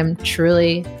know that I'm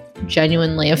truly,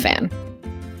 genuinely a fan.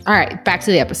 All right, back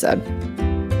to the episode.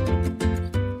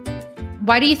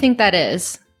 Why do you think that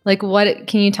is? Like, what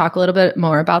can you talk a little bit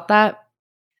more about that?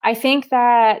 I think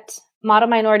that model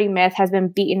minority myth has been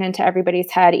beaten into everybody's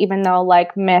head, even though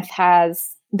like myth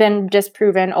has been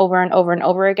disproven over and over and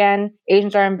over again.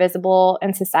 Asians are invisible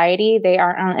in society. They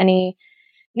aren't on any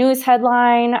news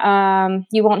headline.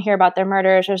 You won't hear about their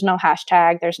murders. There's no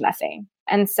hashtag. There's nothing.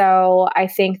 And so I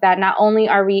think that not only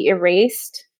are we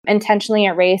erased, intentionally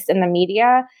erased in the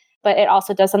media, but it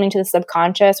also does something to the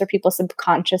subconscious, where people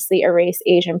subconsciously erase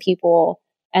Asian people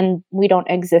and we don't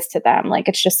exist to them. Like,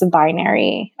 it's just a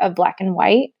binary of black and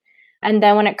white. And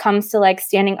then when it comes to like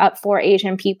standing up for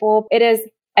Asian people, it is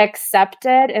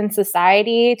accepted in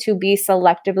society to be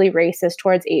selectively racist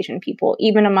towards Asian people,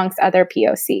 even amongst other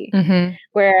POC,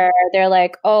 where they're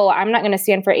like, oh, I'm not going to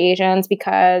stand for Asians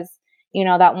because, you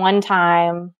know, that one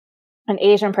time an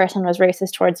Asian person was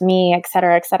racist towards me, et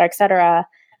cetera, et cetera, et cetera,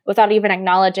 without even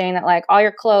acknowledging that like all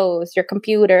your clothes, your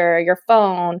computer, your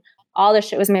phone, all this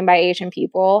shit was made by Asian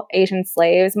people, Asian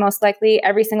slaves, most likely.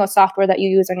 Every single software that you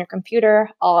use on your computer,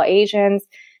 all Asians.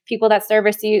 People that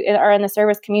service you are in the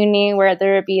service community,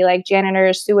 whether it be like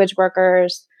janitors, sewage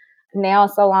workers, nail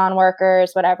salon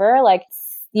workers, whatever. Like,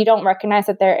 you don't recognize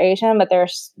that they're Asian, but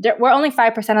we're only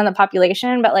 5% of the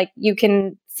population, but like you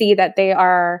can see that they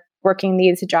are working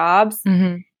these jobs,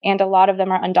 and a lot of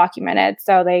them are undocumented.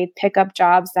 So they pick up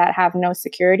jobs that have no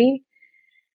security.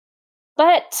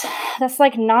 But that's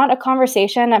like not a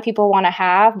conversation that people want to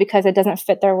have because it doesn't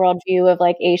fit their worldview of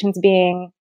like Asians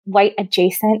being white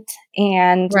adjacent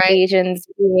and Asians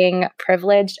being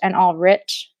privileged and all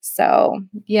rich. So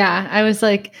yeah, I was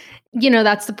like,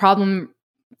 that's the problem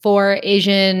for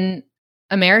Asian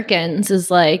Americans is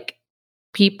like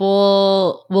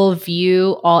people will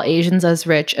view all Asians as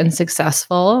rich and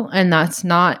successful, and that's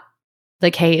not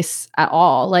the case at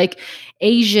all. Like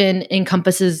Asian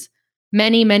encompasses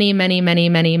many, many, many, many,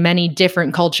 many, many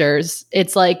different cultures.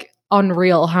 It's like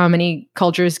unreal how many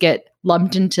cultures get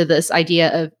lumped into this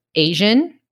idea of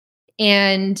Asian.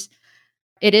 And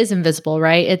it is invisible,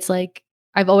 right? It's like,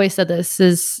 I've always said this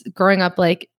is growing up,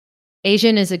 like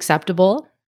Asian is acceptable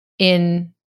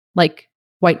in like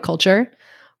white culture.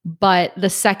 But the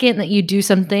second that you do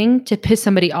something to piss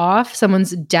somebody off,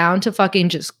 someone's down to fucking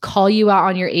just call you out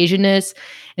on your Asianness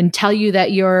and tell you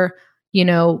that you're,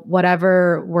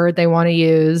 whatever word they want to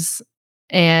use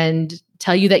and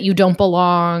tell you that you don't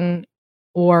belong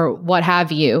or what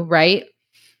have you, right?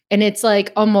 And it's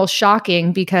like almost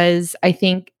shocking because I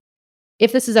think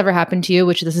if this has ever happened to you,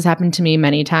 which this has happened to me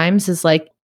many times, is like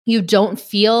you don't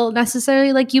feel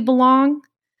necessarily like you belong,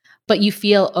 but you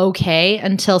feel okay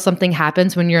until something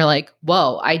happens when you're like,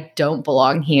 whoa, I don't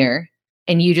belong here.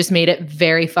 And you just made it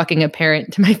very fucking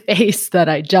apparent to my face that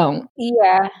I don't.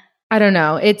 Yeah. I don't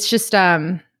know. It's just,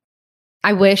 I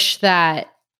wish that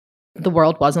the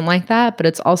world wasn't like that, but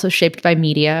it's also shaped by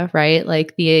media, right?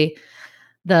 Like the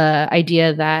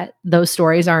idea that those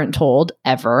stories aren't told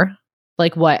ever.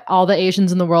 Like what all the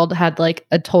Asians in the world had like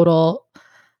a total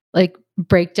like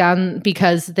breakdown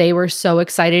because they were so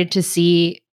excited to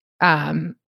see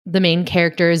the main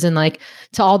characters and like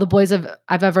to all the boys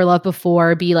I've ever loved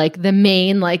before be like the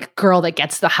main like girl that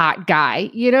gets the hot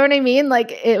guy. You know what I mean?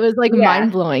 Like it was like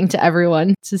mind blowing to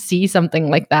everyone to see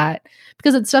something like that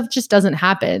because it stuff just doesn't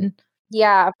happen.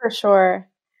 Yeah, for sure.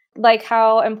 Like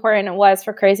how important it was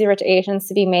for Crazy Rich Asians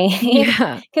to be made.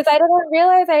 Yeah. Because I didn't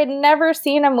realize I had never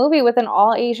seen a movie with an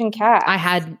all Asian cast. I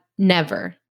had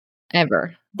never,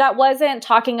 ever. That wasn't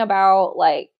talking about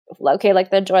like, okay,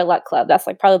 like the Joy Luck Club. That's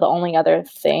like probably the only other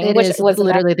thing. It was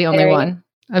literally the only one.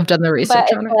 I've done the research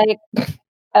on it. Like,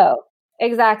 oh,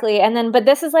 exactly. And then, but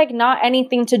this is like not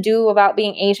anything to do about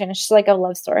being Asian. It's just like a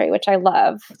love story, which I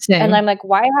love. Same. And I'm like,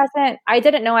 why hasn't, I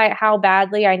didn't know how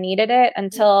badly I needed it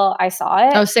until I saw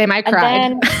it. Oh, same. I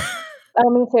cried. Oh,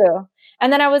 me too.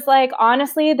 And then I was like,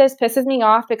 honestly, this pisses me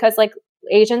off because like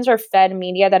Asians are fed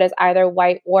media that is either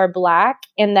white or black.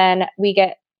 And then we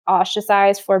get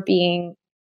ostracized for being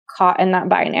caught in that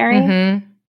binary.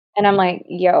 And I'm like,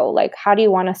 yo, like, how do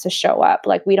you want us to show up?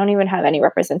 Like, we don't even have any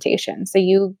representation. So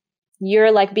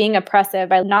you're like being oppressive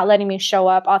by not letting me show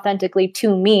up authentically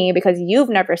to me because you've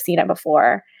never seen it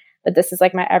before. But this is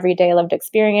like my everyday lived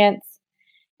experience.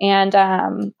 And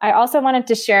I also wanted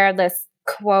to share this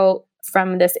quote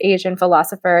from this Asian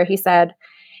philosopher. He said,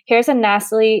 "Here's a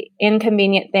nastily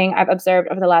inconvenient thing I've observed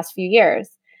over the last few years.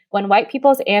 When white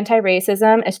people's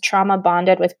anti-racism is trauma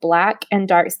bonded with Black and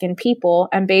dark-skinned people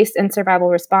and based in survival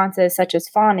responses such as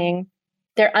fawning,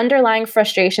 their underlying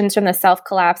frustrations from the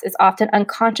self-collapse is often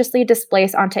unconsciously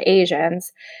displaced onto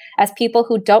Asians as people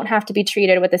who don't have to be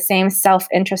treated with the same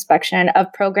self-introspection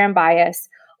of program bias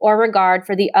or regard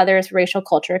for the other's racial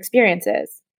culture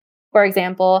experiences. For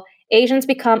example, Asians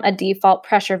become a default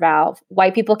pressure valve.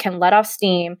 White people can let off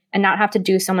steam and not have to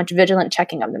do so much vigilant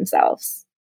checking of themselves."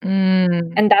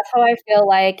 And that's how I feel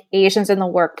like Asians in the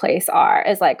workplace are,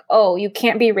 is like, oh, you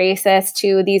can't be racist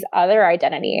to these other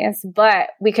identities, but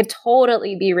we could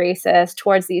totally be racist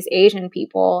towards these Asian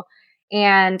people.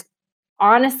 And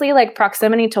honestly, like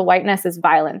proximity to whiteness is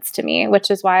violence to me, which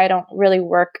is why I don't really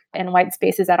work in white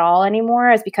spaces at all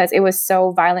anymore, is because it was so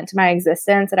violent to my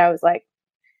existence that I was like,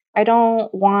 I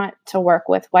don't want to work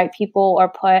with white people or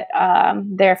put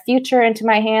their future into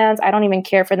my hands. I don't even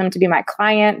care for them to be my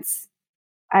clients.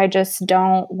 I just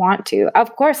don't want to.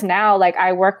 Of course, now, like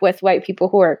I work with white people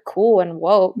who are cool and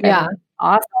woke and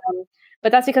awesome,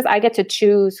 but that's because I get to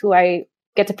choose who I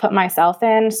get to put myself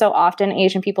in. So often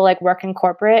Asian people like work in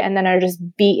corporate and then are just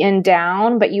beaten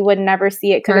down, but you would never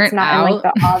see it because it's not in like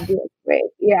the obvious way.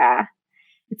 Yeah.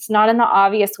 It's not in the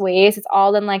obvious ways. It's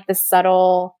all in like the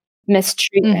subtle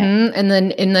mistreatment. And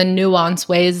then in the nuanced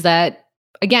ways that,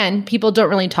 again, people don't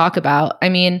really talk about. I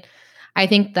mean, I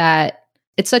think that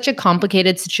it's such a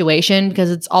complicated situation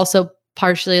because it's also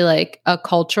partially like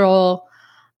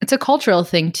it's a cultural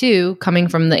thing too, coming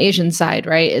from the Asian side,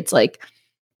 right? It's like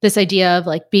this idea of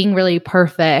like being really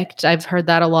perfect. I've heard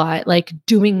that a lot, like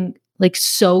doing like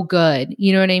so good.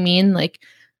 You know what I mean? Like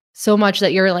so much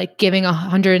that you're like giving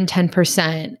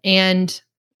 110%. And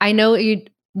I know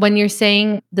when you're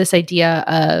saying this idea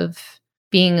of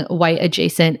being white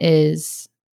adjacent is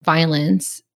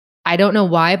violence, I don't know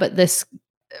why, but this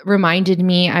reminded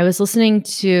me, I was listening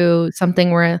to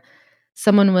something where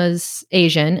someone was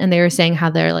Asian and they were saying how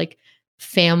their like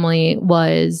family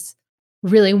was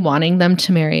really wanting them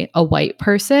to marry a white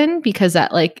person because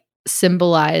that like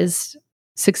symbolized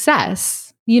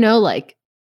success, like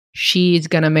she's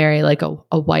gonna marry like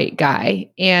a white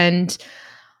guy. And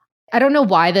I don't know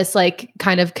why this like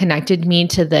kind of connected me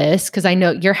to this, because I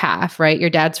know you're half, right? Your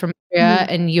dad's from Korea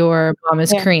and your mom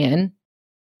is Korean.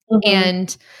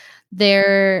 And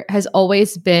there has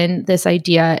always been this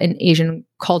idea in Asian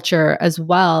culture as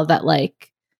well that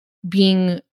like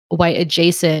being white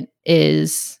adjacent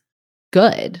is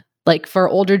good. Like for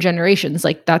older generations,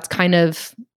 like that's kind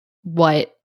of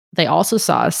what they also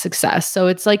saw as success. So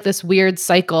it's like this weird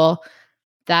cycle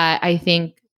that I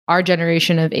think our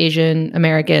generation of Asian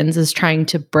Americans is trying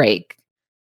to break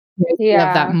of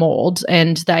that mold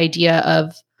and the idea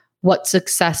of what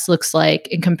success looks like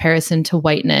in comparison to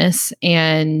whiteness,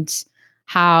 and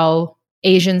how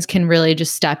Asians can really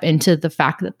just step into the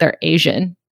fact that they're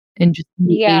Asian and just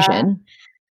be Asian.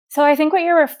 So I think what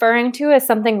you're referring to is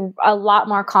something a lot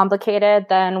more complicated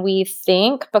than we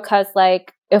think, because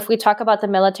like if we talk about the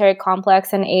military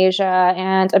complex in Asia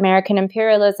and American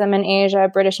imperialism in Asia,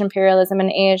 British imperialism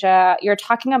in Asia, you're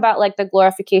talking about like the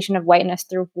glorification of whiteness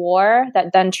through war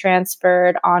that then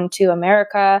transferred onto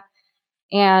America.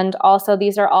 And also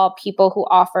these are all people who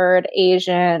offered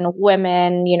Asian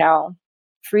women,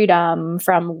 freedom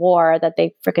from war that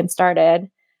they freaking started.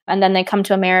 And then they come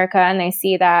to America and they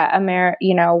see that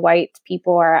white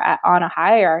people are on a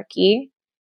hierarchy.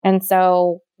 And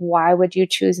so why would you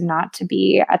choose not to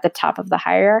be at the top of the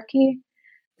hierarchy?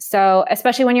 So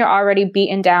especially when you're already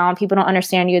beaten down, people don't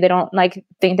understand you. They don't like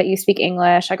think that you speak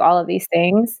English, like all of these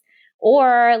things.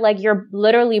 Or like you're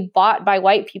literally bought by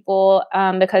white people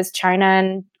because China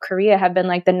and Korea have been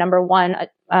like the number one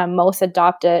most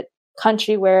adopted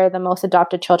country where the most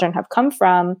adopted children have come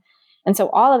from. And so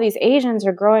all of these Asians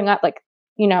are growing up like,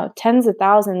 tens of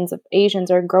thousands of Asians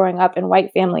are growing up in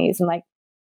white families, and like,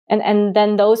 and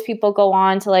then those people go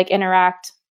on to like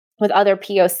interact with other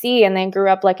POC and they grew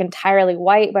up like entirely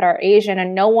white, but are Asian.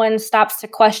 And no one stops to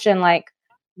question like,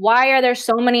 why are there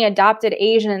so many adopted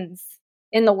Asians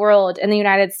in the world, in the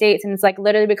United States? And it's like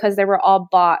literally because they were all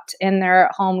bought in their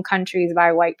home countries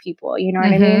by white people. You know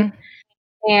what I mean?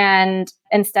 And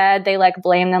instead they like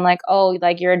blame them like, oh,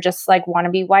 like you're just like want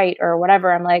to be white or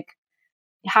whatever. I'm like,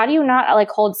 how do you not like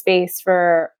hold space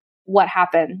for what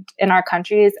happened in our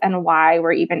countries and why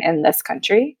we're even in this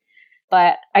country?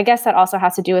 But I guess that also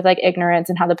has to do with like ignorance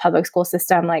and how the public school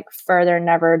system like further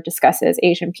never discusses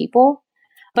Asian people.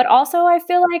 But also I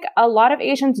feel like a lot of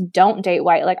Asians don't date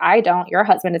white. Like I don't, your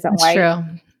husband isn't That's white.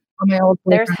 True. My old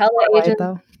There's hella Asians.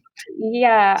 Though.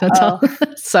 Yeah.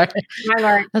 Sorry.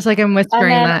 I was like, I'm whispering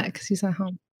that because he's at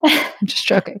home. I'm just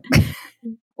joking.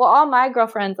 Well, all my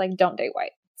girlfriends like don't date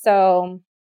white. So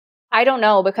I don't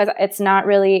know, because it's not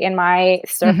really in my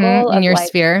circle. In your like,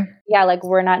 sphere. Yeah, like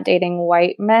we're not dating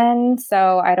white men.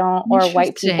 So I don't, or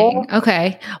white people.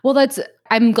 Okay. Well,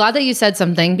 I'm glad that you said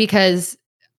something, because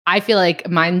I feel like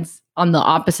mine's on the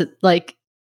opposite. Like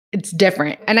it's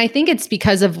different. And I think it's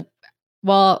because of,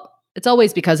 it's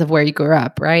always because of where you grew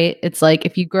up, right? It's like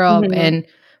if you grow up in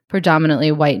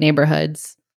predominantly white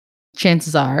neighborhoods,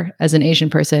 chances are, as an Asian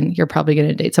person, you're probably going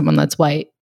to date someone that's white,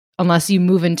 unless you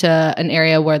move into an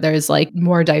area where there's like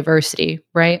more diversity,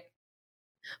 right?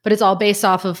 But it's all based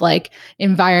off of like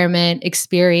environment,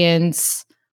 experience,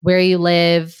 where you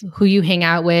live, who you hang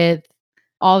out with.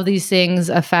 All of these things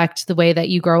affect the way that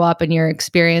you grow up and your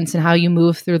experience and how you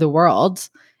move through the world.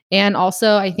 And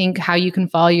also, I think how you can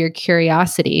follow your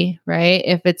curiosity, right?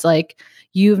 If it's like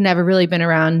you've never really been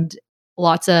around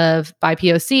lots of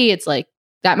BIPOC, it's like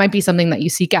that might be something that you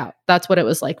seek out. That's what it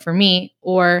was like for me,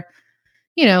 or,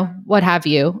 what have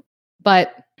you.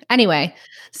 But anyway,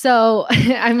 so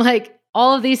I'm like,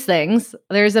 all of these things,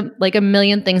 there's a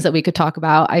million things that we could talk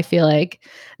about, I feel like,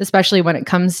 especially when it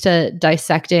comes to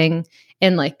dissecting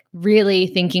and like really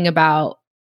thinking about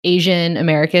Asian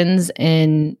Americans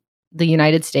in the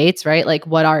United States, right? Like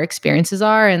what our experiences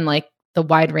are and like the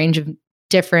wide range of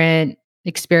different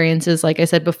experiences, like I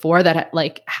said before, that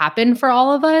like happen for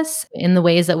all of us in the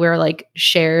ways that we're like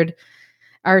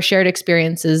our shared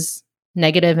experiences,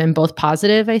 negative and both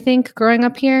positive, I think, growing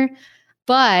up here.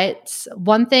 But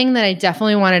one thing that I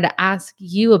definitely wanted to ask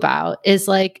you about is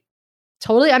like,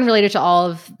 totally unrelated to all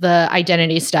of the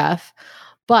identity stuff,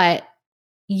 but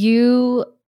you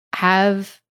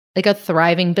have like a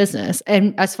thriving business.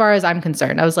 And as far as I'm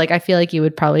concerned, I was like, I feel like you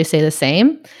would probably say the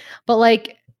same. But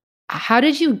like, how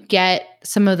did you get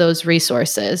some of those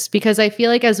resources? Because I feel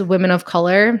like as women of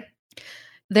color,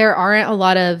 there aren't a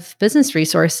lot of business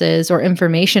resources or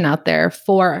information out there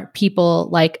for people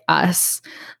like us.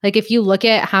 Like if you look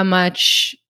at how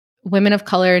much women of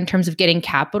color in terms of getting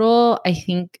capital, I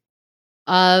think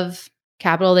of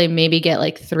capital, they maybe get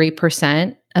like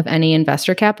 3% of any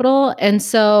investor capital. And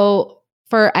so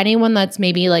for anyone that's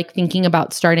maybe like thinking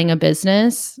about starting a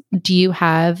business, do you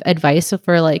have advice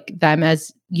for like them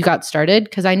as you got started?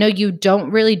 Because I know you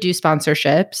don't really do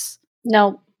sponsorships.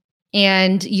 No.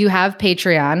 And you have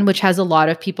Patreon, which has a lot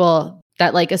of people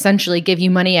that like essentially give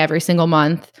you money every single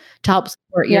month to help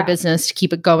support your business to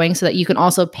keep it going so that you can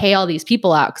also pay all these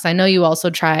people out. Because I know you also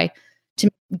try to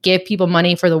give people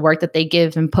money for the work that they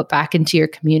give and put back into your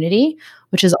community,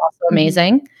 which is also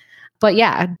amazing. But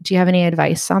yeah, do you have any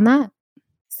advice on that?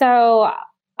 So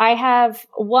I have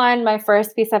my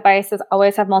first piece of advice is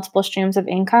always have multiple streams of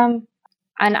income.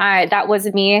 And that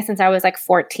was me since I was like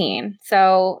 14.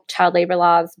 So child labor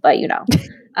laws, but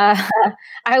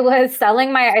I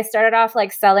started off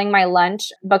like selling my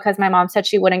lunch because my mom said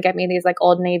she wouldn't get me these like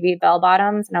Old Navy bell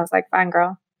bottoms. And I was like, fine,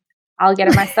 girl, I'll get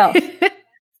it myself.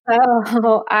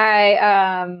 So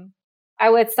I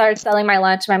would start selling my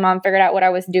lunch. My mom figured out what I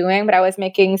was doing, but I was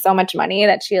making so much money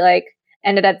that she like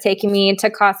ended up taking me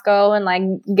to Costco and like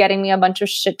getting me a bunch of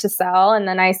shit to sell. And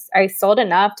then I sold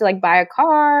enough to like buy a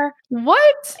car.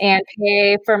 What? And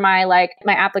pay for my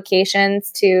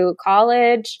applications to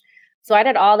college. So I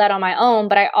did all that on my own.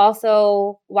 But I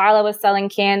also, while I was selling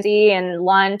candy and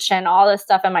lunch and all this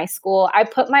stuff in my school, I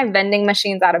put my vending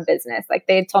machines out of business. Like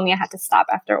they told me I had to stop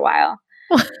after a while.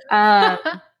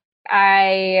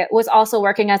 I was also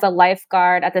working as a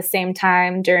lifeguard at the same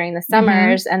time during the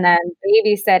summers and then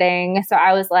babysitting. So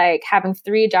I was like having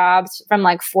 3 jobs from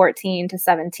like 14 to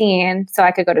 17 so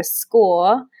I could go to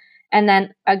school. And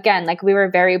then again, like we were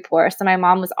very poor. So my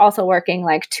mom was also working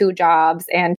like 2 jobs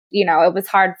and, it was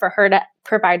hard for her to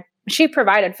provide. She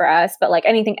provided for us, but like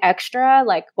anything extra,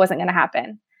 like wasn't going to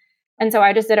happen. And so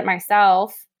I just did it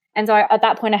myself. And so at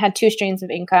that point I had 2 streams of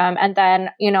income. And then,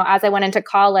 as I went into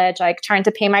college, like trying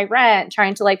to pay my rent,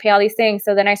 trying to like pay all these things.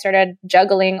 So then I started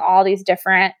juggling all these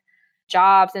different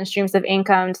jobs and streams of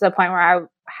income to the point where I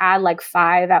had like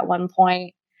 5 at one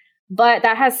point, but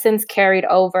that has since carried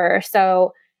over.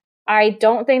 So I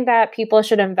don't think that people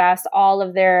should invest all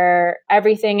of their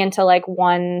everything into like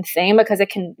one thing because it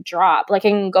can drop. Like it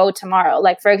can go tomorrow.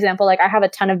 Like for example, like I have a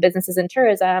ton of businesses in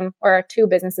tourism or 2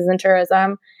 businesses in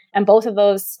tourism and both of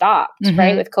those stopped,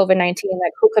 right? With COVID-19,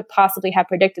 like who could possibly have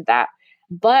predicted that?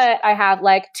 But I have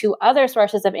like 2 other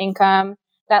sources of income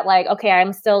that like, okay,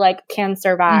 I'm still like can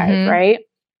survive, right?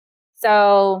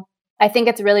 So I think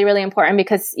it's really, really important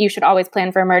because you should always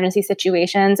plan for emergency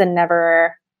situations and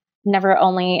never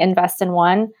only invest in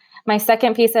one. My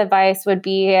second piece of advice would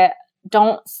be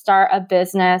don't start a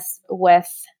business with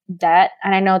debt.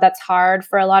 And I know that's hard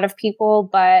for a lot of people,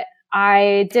 but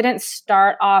I didn't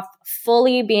start off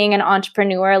fully being an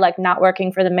entrepreneur, like not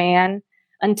working for the man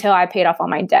until I paid off all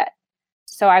my debt.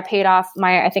 So I paid off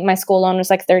I think my school loan was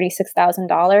like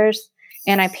 $36,000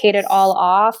 and I paid it all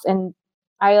off and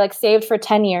I like saved for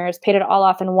 10 years, paid it all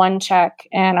off in one check.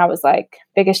 And I was like,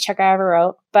 biggest check I ever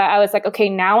wrote. But I was like, okay,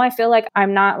 now I feel like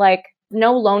I'm not like,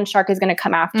 no loan shark is going to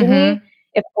come after me.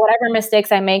 If whatever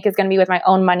mistakes I make is going to be with my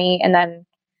own money. And then,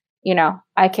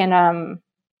 I can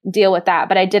deal with that.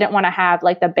 But I didn't want to have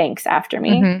like the banks after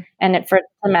me and it for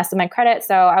to mess with my credit.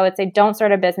 So I would say don't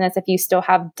start a business if you still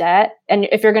have debt. And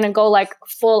if you're going to go like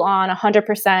full on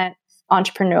 100%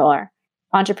 entrepreneur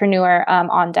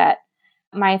on debt.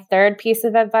 My third piece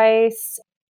of advice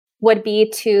would be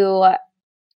to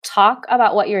talk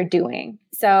about what you're doing.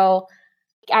 So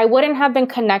I wouldn't have been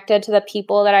connected to the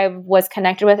people that I was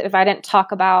connected with if I didn't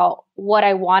talk about what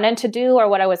I wanted to do or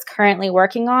what I was currently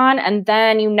working on. And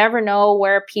then you never know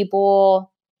where people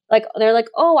like, they're like,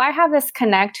 oh, I have this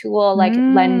connect who will like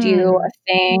lend you a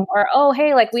thing or, oh,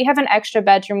 hey, like we have an extra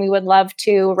bedroom. We would love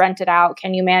to rent it out.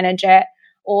 Can you manage it?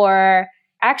 Or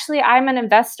actually, I'm an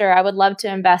investor. I would love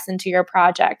to invest into your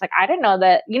project. Like, I didn't know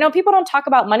that, people don't talk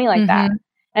about money like that.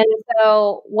 And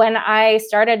so when I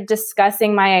started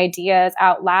discussing my ideas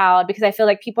out loud, because I feel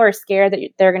like people are scared that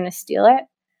they're going to steal it.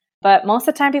 But most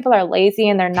of the time people are lazy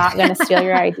and they're not going to steal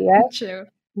your idea. True.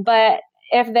 But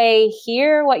if they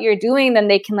hear what you're doing, then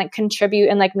they can like contribute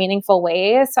in like meaningful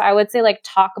ways. So I would say like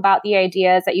talk about the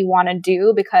ideas that you want to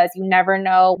do because you never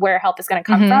know where help is going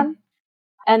to come from.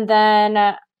 And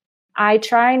then I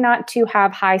try not to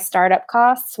have high startup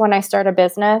costs when I start a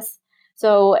business.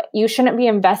 So you shouldn't be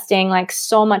investing like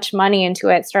so much money into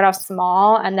it. Start off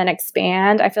small and then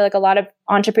expand. I feel like a lot of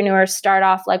entrepreneurs start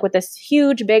off like with this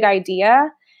huge, big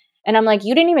idea. And I'm like,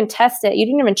 you didn't even test it. You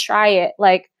didn't even try it.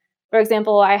 Like, for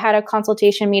example, I had a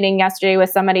consultation meeting yesterday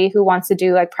with somebody who wants to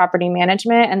do like property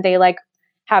management, and they like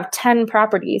have 10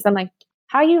 properties. I'm like,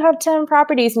 how you have 10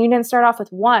 properties and you didn't start off with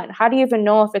one? How do you even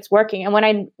know if it's working? And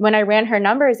when I ran her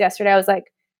numbers yesterday, I was like,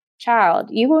 child,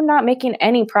 you were not making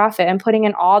any profit and putting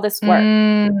in all this work.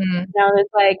 And I was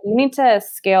like, you need to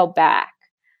scale back.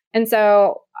 And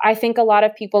so I think a lot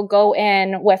of people go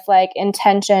in with like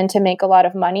intention to make a lot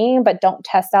of money, but don't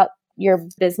test out your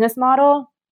business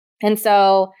model. And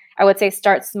so I would say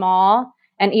start small.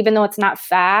 And even though it's not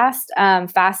fast,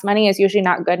 fast money is usually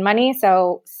not good money.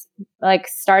 So like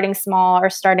starting small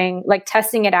or starting like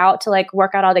testing it out to like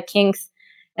work out all the kinks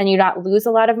and you not lose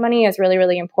a lot of money is really,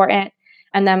 really important.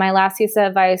 And then my last piece of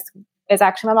advice is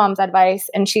actually my mom's advice.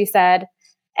 And she said,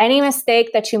 any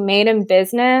mistake that you made in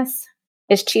business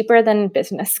is cheaper than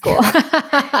business school.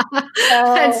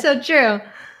 That's so true.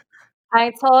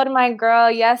 I told my girl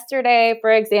yesterday,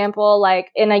 for example,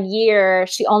 like in a year,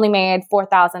 she only made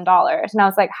 $4,000. And I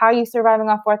was like, how are you surviving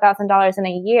off $4,000 in a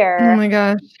year? Oh my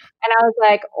gosh. And I was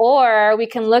like, or we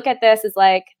can look at this as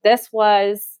like,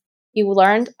 you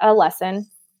learned a lesson.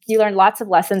 You learned lots of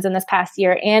lessons in this past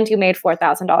year and you made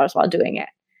 $4,000 while doing it.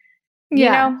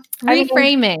 Yeah. You know?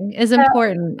 Reframing is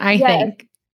important, I think.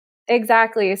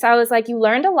 Exactly. So I was like, you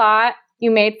learned a lot.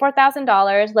 You made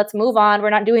 $4,000. Let's move on. We're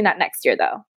not doing that next year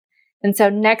though. And so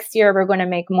next year we're going to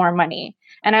make more money.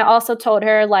 And I also told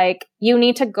her like, you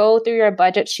need to go through your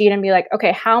budget sheet and be like,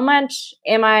 okay, how much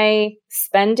am I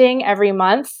spending every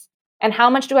month? And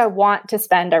how much do I want to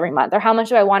spend every month? Or how much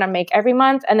do I want to make every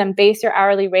month? And then base your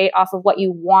hourly rate off of what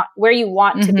you want, where you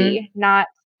want to be, not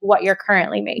what you're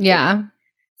currently making. Yeah.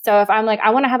 So if I'm like,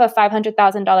 I want to have a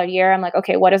 $500,000 year, I'm like,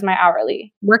 okay, what is my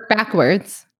hourly? Work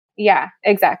backwards. Yeah,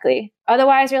 exactly.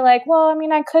 Otherwise, you're like, well, I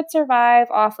mean, I could survive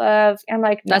off of, I'm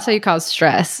like, no. That's how you cause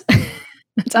stress.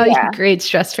 That's how you create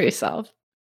stress for yourself.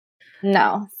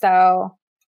 No. So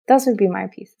those would be my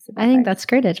pieces of advice. I think that's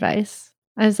great advice.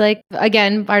 I was like,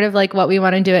 again, part of like what we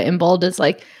want to do at Embold is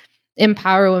like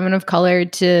empower women of color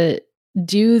to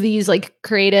do these like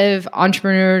creative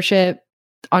entrepreneurial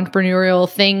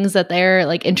things that they're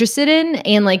like interested in,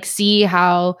 and like see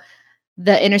how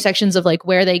the intersections of like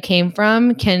where they came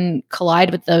from can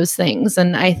collide with those things.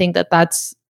 And I think that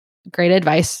that's great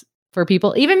advice for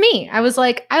people. Even me, I was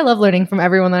like, I love learning from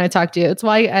everyone that I talk to. It's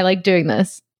why I like doing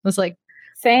this. I was like,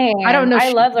 same. I don't know.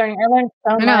 I love learning. I learned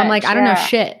so much. I'm like, I don't know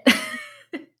shit.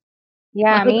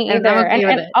 Yeah, me either.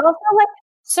 And also like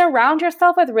surround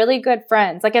yourself with really good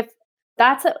friends. Like if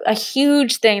that's a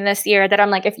huge thing this year that I'm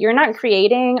like, if you're not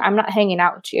creating, I'm not hanging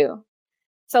out with you.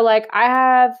 So like I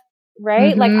have,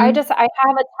 right? Like I have a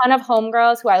ton of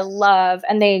homegirls who I love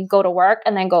and they go to work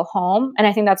and then go home. And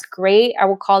I think that's great. I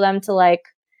will call them to like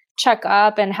check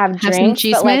up and have drinks.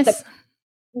 Some but like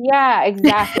yeah,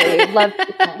 exactly. Love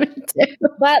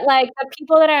but like the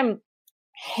people that I'm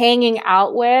hanging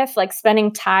out with, like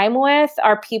spending time with,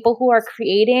 are people who are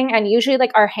creating. And usually like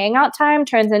our hangout time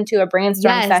turns into a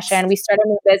brainstorm session. We start a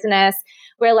new business.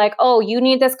 We're like, oh, you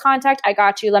need this contact? I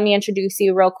got you. Let me introduce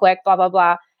you real quick, blah, blah,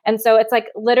 blah. And so it's like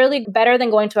literally better than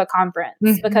going to a conference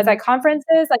because at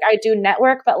conferences, like I do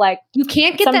network, but like you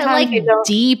can't get that like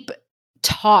deep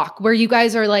talk where you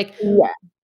guys are like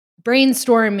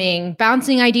brainstorming,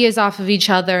 bouncing ideas off of each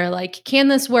other. Like, can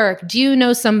this work? Do you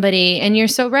know somebody? And you're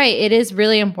so right. It is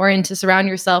really important to surround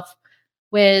yourself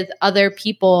with other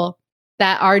people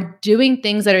that are doing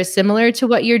things that are similar to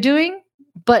what you're doing,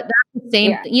 but that's the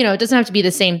same, it doesn't have to be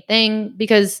the same thing,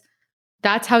 because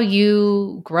that's how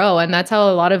you grow. And that's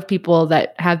how a lot of people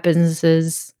that have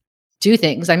businesses do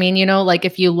things. I mean, like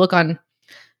if you look on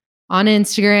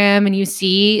Instagram and you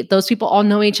see those people all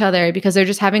know each other because they're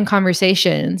just having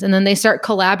conversations, and then they start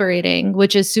collaborating,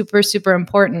 which is super, super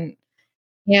important.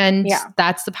 And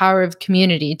that's the power of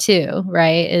community too,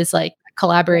 right? Is like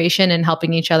collaboration and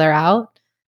helping each other out.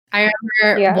 I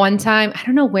remember one time, I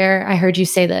don't know where I heard you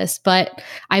say this, but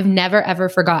I've never, ever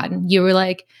forgotten. You were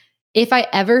like, if I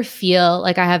ever feel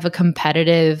like I have a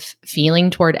competitive feeling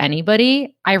toward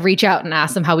anybody, I reach out and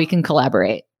ask them how we can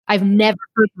collaborate. I've never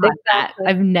forgotten that.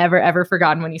 I've never, ever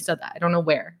forgotten when you said that. I don't know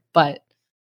where, but.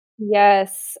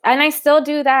 Yes. And I still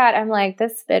do that. I'm like,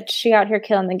 this bitch, she out here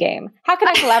killing the game. How can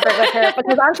I collaborate with her?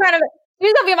 Because I'm trying to,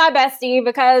 she's going to be my bestie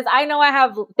because I know I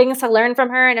have things to learn from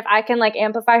her. And if I can like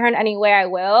amplify her in any way, I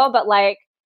will. But like,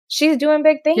 she's doing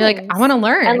big things. You're like, I want to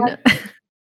learn. And, like,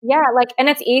 and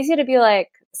it's easy to be like,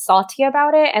 salty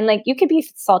about it. And like, you could be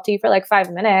salty for like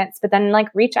 5 minutes, but then like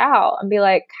reach out and be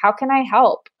like, how can I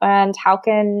help? And how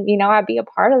can, I be a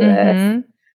part of this?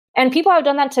 And people have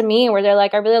done that to me where they're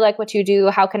like, I really like what you do.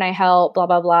 How can I help? Blah,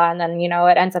 blah, blah. And then,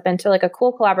 it ends up into like a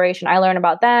cool collaboration. I learn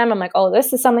about them. I'm like, oh,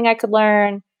 this is something I could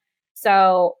learn.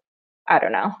 So I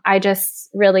don't know. I just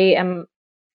really am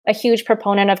a huge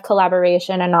proponent of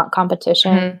collaboration and not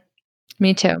competition.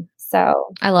 Me too.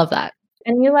 So I love that.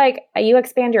 And you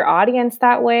expand your audience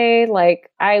that way.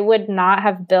 Like, I would not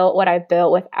have built what I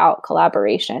built without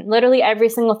collaboration. Literally every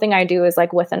single thing I do is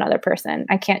like with another person.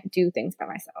 I can't do things by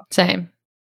myself. Same.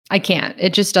 I can't.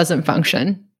 It just doesn't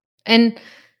function. And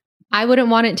I wouldn't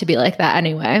want it to be like that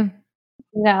anyway.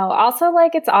 No. Also,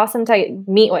 like, it's awesome to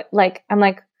meet with, like, I'm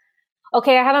like,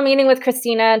 okay, I have a meeting with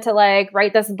Christina to like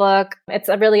write this book. It's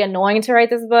really annoying to write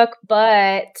this book,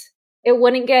 but it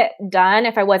wouldn't get done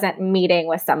if I wasn't meeting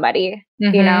with somebody,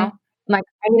 Like,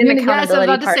 I need an accountability Yes, I was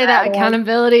about to say that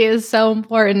accountability is so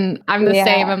important. I'm the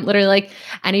same. I'm literally like,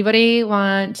 anybody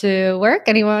want to work?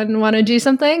 Anyone want to do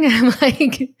something? I'm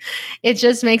like, it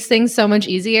just makes things so much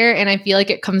easier. And I feel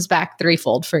like it comes back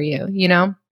threefold for you,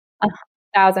 1,000%.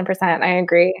 I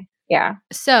agree. Yeah.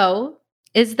 So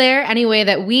is there any way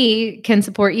that we can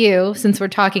support you since we're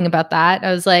talking about that?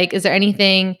 I was like, is there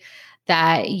anything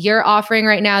that you're offering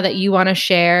right now that you want to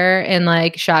share and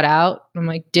like shout out? I'm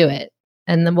like, do it.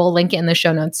 And then we'll link it in the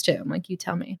show notes too. I'm like, you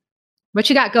tell me what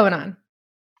you got going on.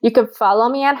 You could follow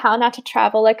me on How Not to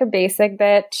Travel Like a Basic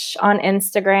Bitch on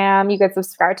Instagram. You could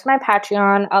subscribe to my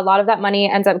Patreon. A lot of that money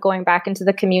ends up going back into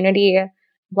the community.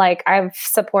 Like, I've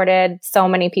supported so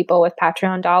many people with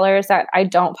Patreon dollars that I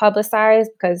don't publicize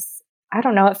because I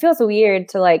don't know. It feels weird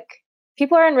to like,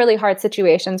 people are in really hard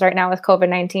situations right now with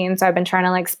COVID-19. So I've been trying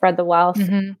to like spread the wealth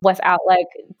without like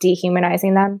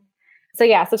dehumanizing them. So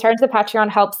yeah, subscribing to the Patreon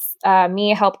helps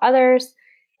me help others,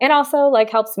 and also like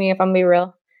helps me, if I'm being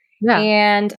real. Yeah.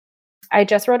 And I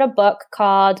just wrote a book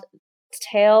called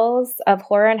Tales of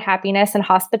Horror and Happiness and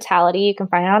Hospitality. You can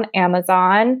find it on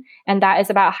Amazon. And that is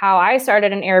about how I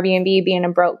started an Airbnb being a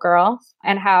broke girl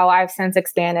and how I've since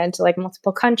expanded to like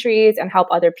multiple countries and help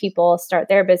other people start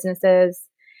their businesses.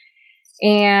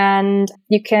 And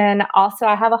you can also,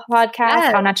 I have a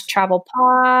podcast, How Not to Travel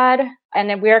Pod. And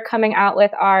then we're coming out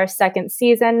with our second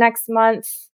season next month,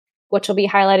 which will be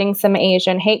highlighting some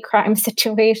Asian hate crime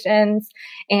situations.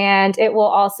 And it will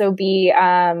also be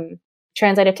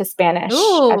translated to Spanish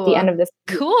at the end of this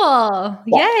week. Cool.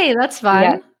 Yeah. Yay, that's fun.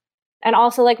 Yeah. And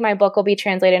also, like, my book will be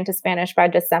translated into Spanish by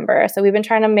December. So we've been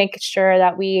trying to make sure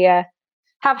that we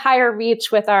have higher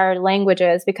reach with our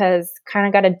languages, because kind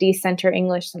of got to decenter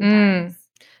English sometimes.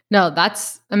 No,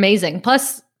 that's amazing.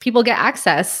 Plus, people get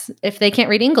access if they can't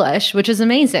read English, which is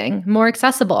amazing. More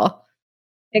accessible.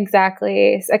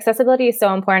 Exactly. Accessibility is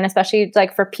so important, especially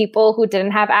like for people who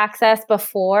didn't have access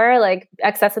before. Like,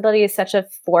 accessibility is such a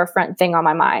forefront thing on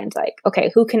my mind. Like,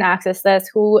 okay, who can access this?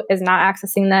 Who is not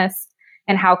accessing this?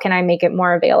 And how can I make it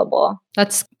more available?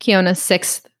 That's Kiona's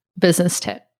 6th business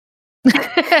tip.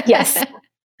 Yes.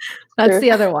 That's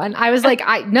the other one. I was like,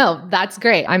 no, that's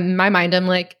great. In my mind, I'm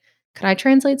like, could I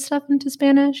translate stuff into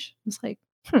Spanish? I was like,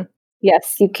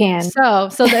 Yes, you can. So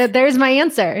there's my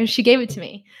answer. She gave it to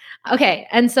me. Okay.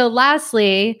 And so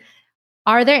lastly,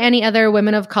 are there any other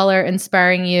women of color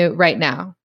inspiring you right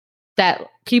now that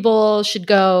people should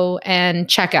go and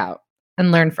check out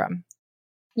and learn from?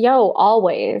 Yo,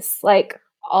 always. Like,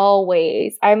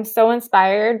 always. I'm so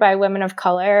inspired by women of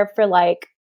color for like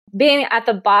being at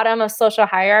the bottom of social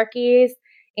hierarchies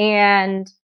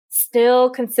and still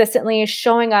consistently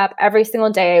showing up every single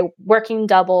day, working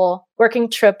double, working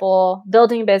triple,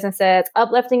 building businesses,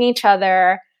 uplifting each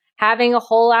other, having a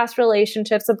whole ass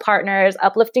relationships with partners,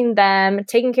 uplifting them,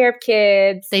 taking care of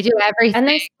kids. They do everything. And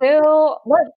they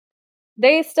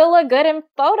still look good in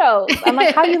photos. I'm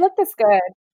like, how do you look this good?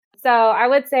 So I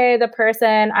would say the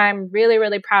person I'm really,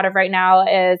 really proud of right now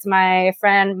is my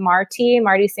friend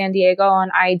Marty San Diego on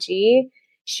IG.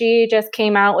 She just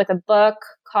came out with a book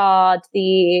called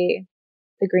the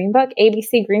Green Book,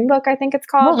 ABC Green Book, I think it's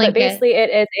called. But basically it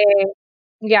is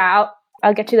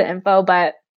I'll get you the info,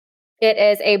 but it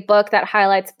is a book that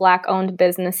highlights Black-owned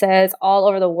businesses all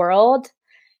over the world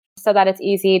so that it's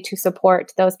easy to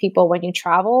support those people when you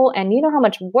travel. And you know how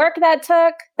much work that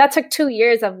took? That took 2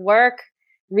 years of work,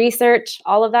 research,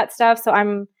 all of that stuff. So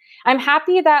I'm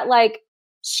happy that like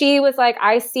she was like,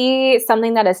 I see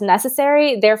something that is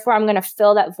necessary, therefore I'm going to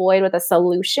fill that void with a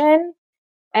solution.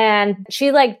 And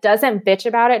she like doesn't bitch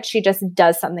about it. She just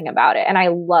does something about it. And I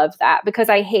love that, because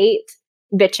I hate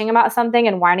bitching about something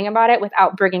and whining about it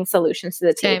without bringing solutions to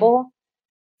the table.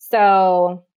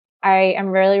 So I am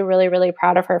really, really, really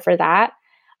proud of her for that.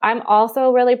 I'm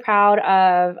also really proud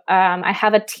of, I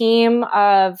have a team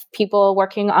of people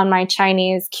working on my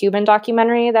Chinese Cuban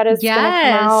documentary that is going to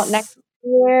come out next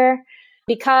year,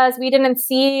 because we didn't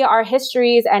see our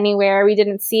histories anywhere. We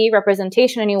didn't see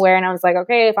representation anywhere. And I was like,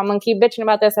 okay, if I'm going to keep bitching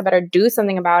about this, I better do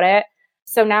something about it.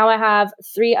 So now I have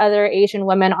 3 other Asian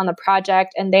women on the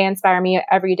project, and they inspire me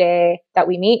every day that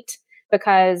we meet,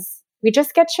 because we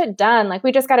just get shit done. Like,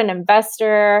 we just got an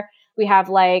investor. We have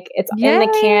like, it's in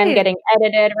the can getting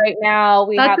edited right now.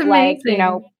 We have like, you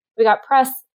know, we got press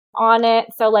on it.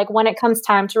 So like when it comes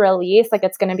time to release, like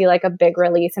it's going to be like a big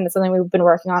release, and it's something we've been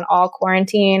working on all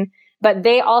quarantine. But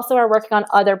they also are working on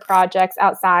other projects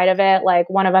outside of it. Like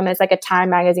one of them is like a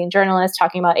Time magazine journalist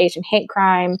talking about Asian hate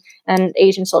crime and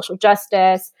Asian social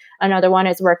justice. Another one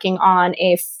is working on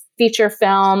a feature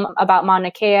film about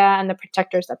Mauna Kea and the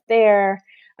protectors up there.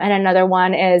 And another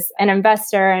one is an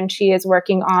investor, and she is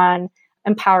working on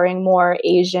empowering more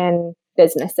Asian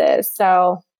businesses.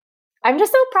 So I'm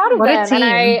just so proud of them.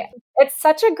 And it's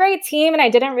such a great team. And I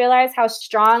didn't realize how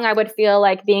strong I would feel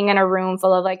like being in a room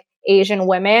full of like Asian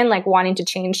women, like wanting to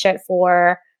change shit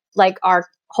for like our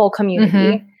whole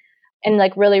community in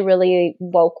like really, really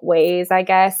woke ways, I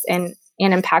guess, and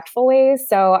in impactful ways.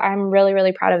 So I'm really,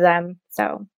 really proud of them.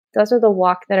 So those are the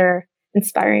walk that are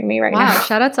inspiring me right now. Wow,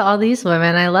 shout out to all these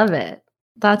women. I love it.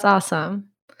 That's awesome.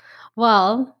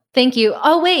 Well, thank you.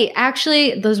 Oh, wait,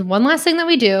 actually, there's one last thing that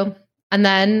we do, and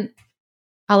then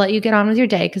I'll let you get on with your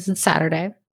day because it's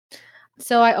Saturday.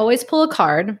 So I always pull a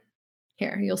card.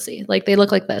 Here, you'll see. Like, they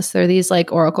look like this. They're these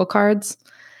like oracle cards.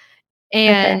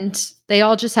 And they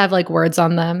all just have like words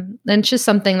on them. And it's just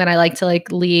something that I like to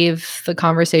like leave the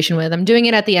conversation with. I'm doing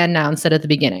it at the end now instead of at the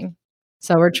beginning.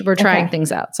 So we're trying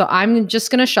things out. So I'm just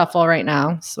going to shuffle right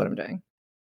now. This is what I'm doing.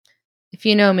 If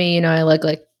you know me, you know I like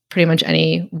pretty much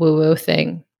any woo-woo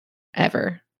thing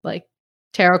ever. Like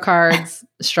tarot cards,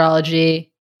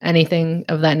 astrology, anything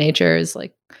of that nature is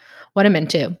like what I'm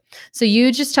into. So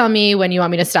you just tell me when you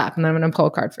want me to stop, and then I'm going to pull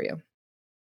a card for you.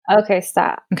 Okay,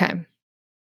 stop. Okay.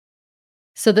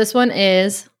 So this one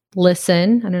is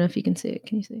listen. I don't know if you can see it.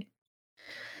 Can you see?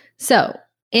 So,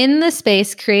 in the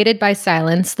space created by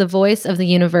silence, the voice of the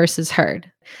universe is heard.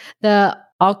 The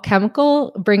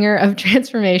alchemical bringer of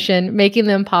transformation, making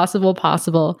the impossible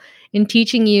possible, in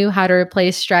teaching you how to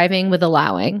replace striving with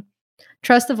allowing.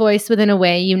 Trust the voice within a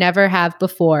way you never have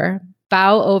before.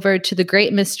 Bow over to the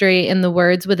great mystery in the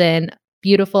words within.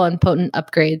 Beautiful and potent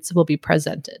upgrades will be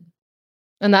presented.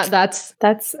 And that's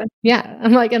yeah.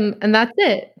 I'm like, and that's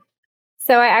it.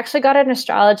 So I actually got an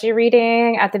astrology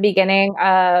reading at the beginning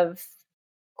of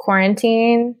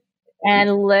quarantine,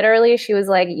 and literally she was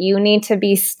like, you need to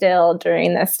be still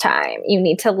during this time. You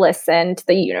need to listen to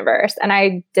the universe. And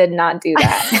I did not do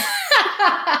that.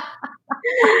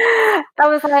 I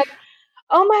was like,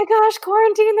 oh my gosh,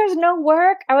 quarantine, there's no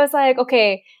work. I was like,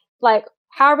 okay, like,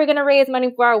 how are we going to raise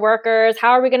money for our workers?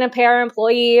 How are we going to pay our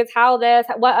employees?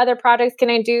 What other projects can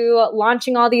I do?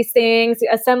 Launching all these things,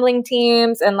 assembling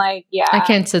teams. And like, yeah. I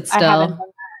can't sit still.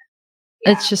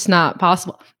 Yeah. It's just not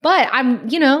possible. But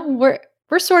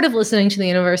we're sort of listening to the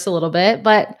universe a little bit,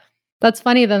 but that's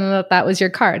funny then that was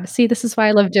your card. See, this is why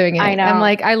I love doing it. I know. I'm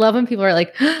like, I love when people are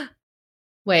like,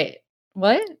 wait,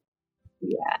 what?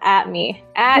 Yeah, at me,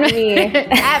 at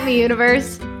me,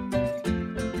 universe.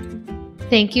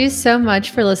 Thank you so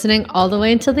much for listening all the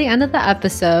way until the end of the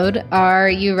episode. Are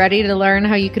you ready to learn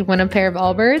how you could win a pair of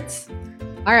Allbirds?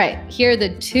 All right, here are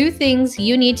the 2 things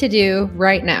you need to do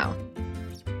right now.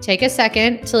 Take a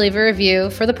second to leave a review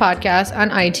for the podcast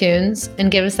on iTunes and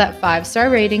give us that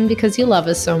 5-star rating because you love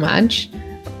us so much.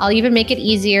 I'll even make it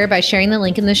easier by sharing the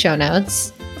link in the show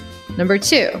notes. Number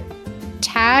 2,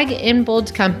 tag In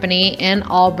Bold Company and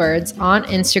Allbirds on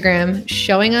Instagram,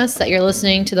 showing us that you're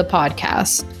listening to the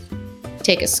podcast.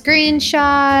 Take a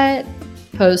screenshot,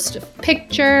 post a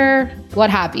picture,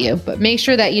 what have you, but make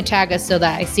sure that you tag us so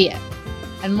that I see it.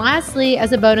 And lastly,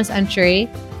 as a bonus entry,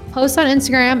 post on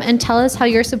Instagram and tell us how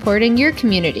you're supporting your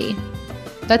community.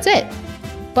 That's it.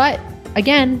 But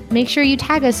again, make sure you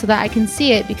tag us so that I can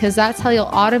see it, because that's how you'll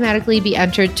automatically be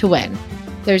entered to win.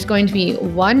 There's going to be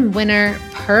 1 winner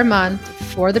per month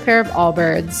for the pair of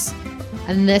Allbirds.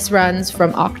 And this runs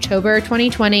from October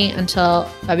 2020 until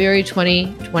February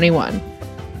 2021.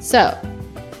 So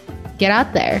get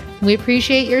out there. We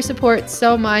appreciate your support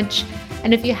so much.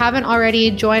 And if you haven't already,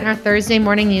 join our Thursday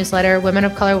morning newsletter, Women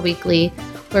of Color Weekly,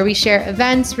 where we share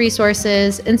events,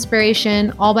 resources,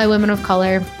 inspiration, all by women of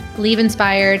color. Leave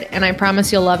inspired, and I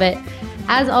promise you'll love it.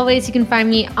 As always, you can find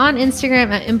me on Instagram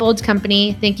at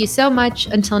InBoldCompany. Thank you so much.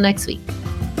 Until next week.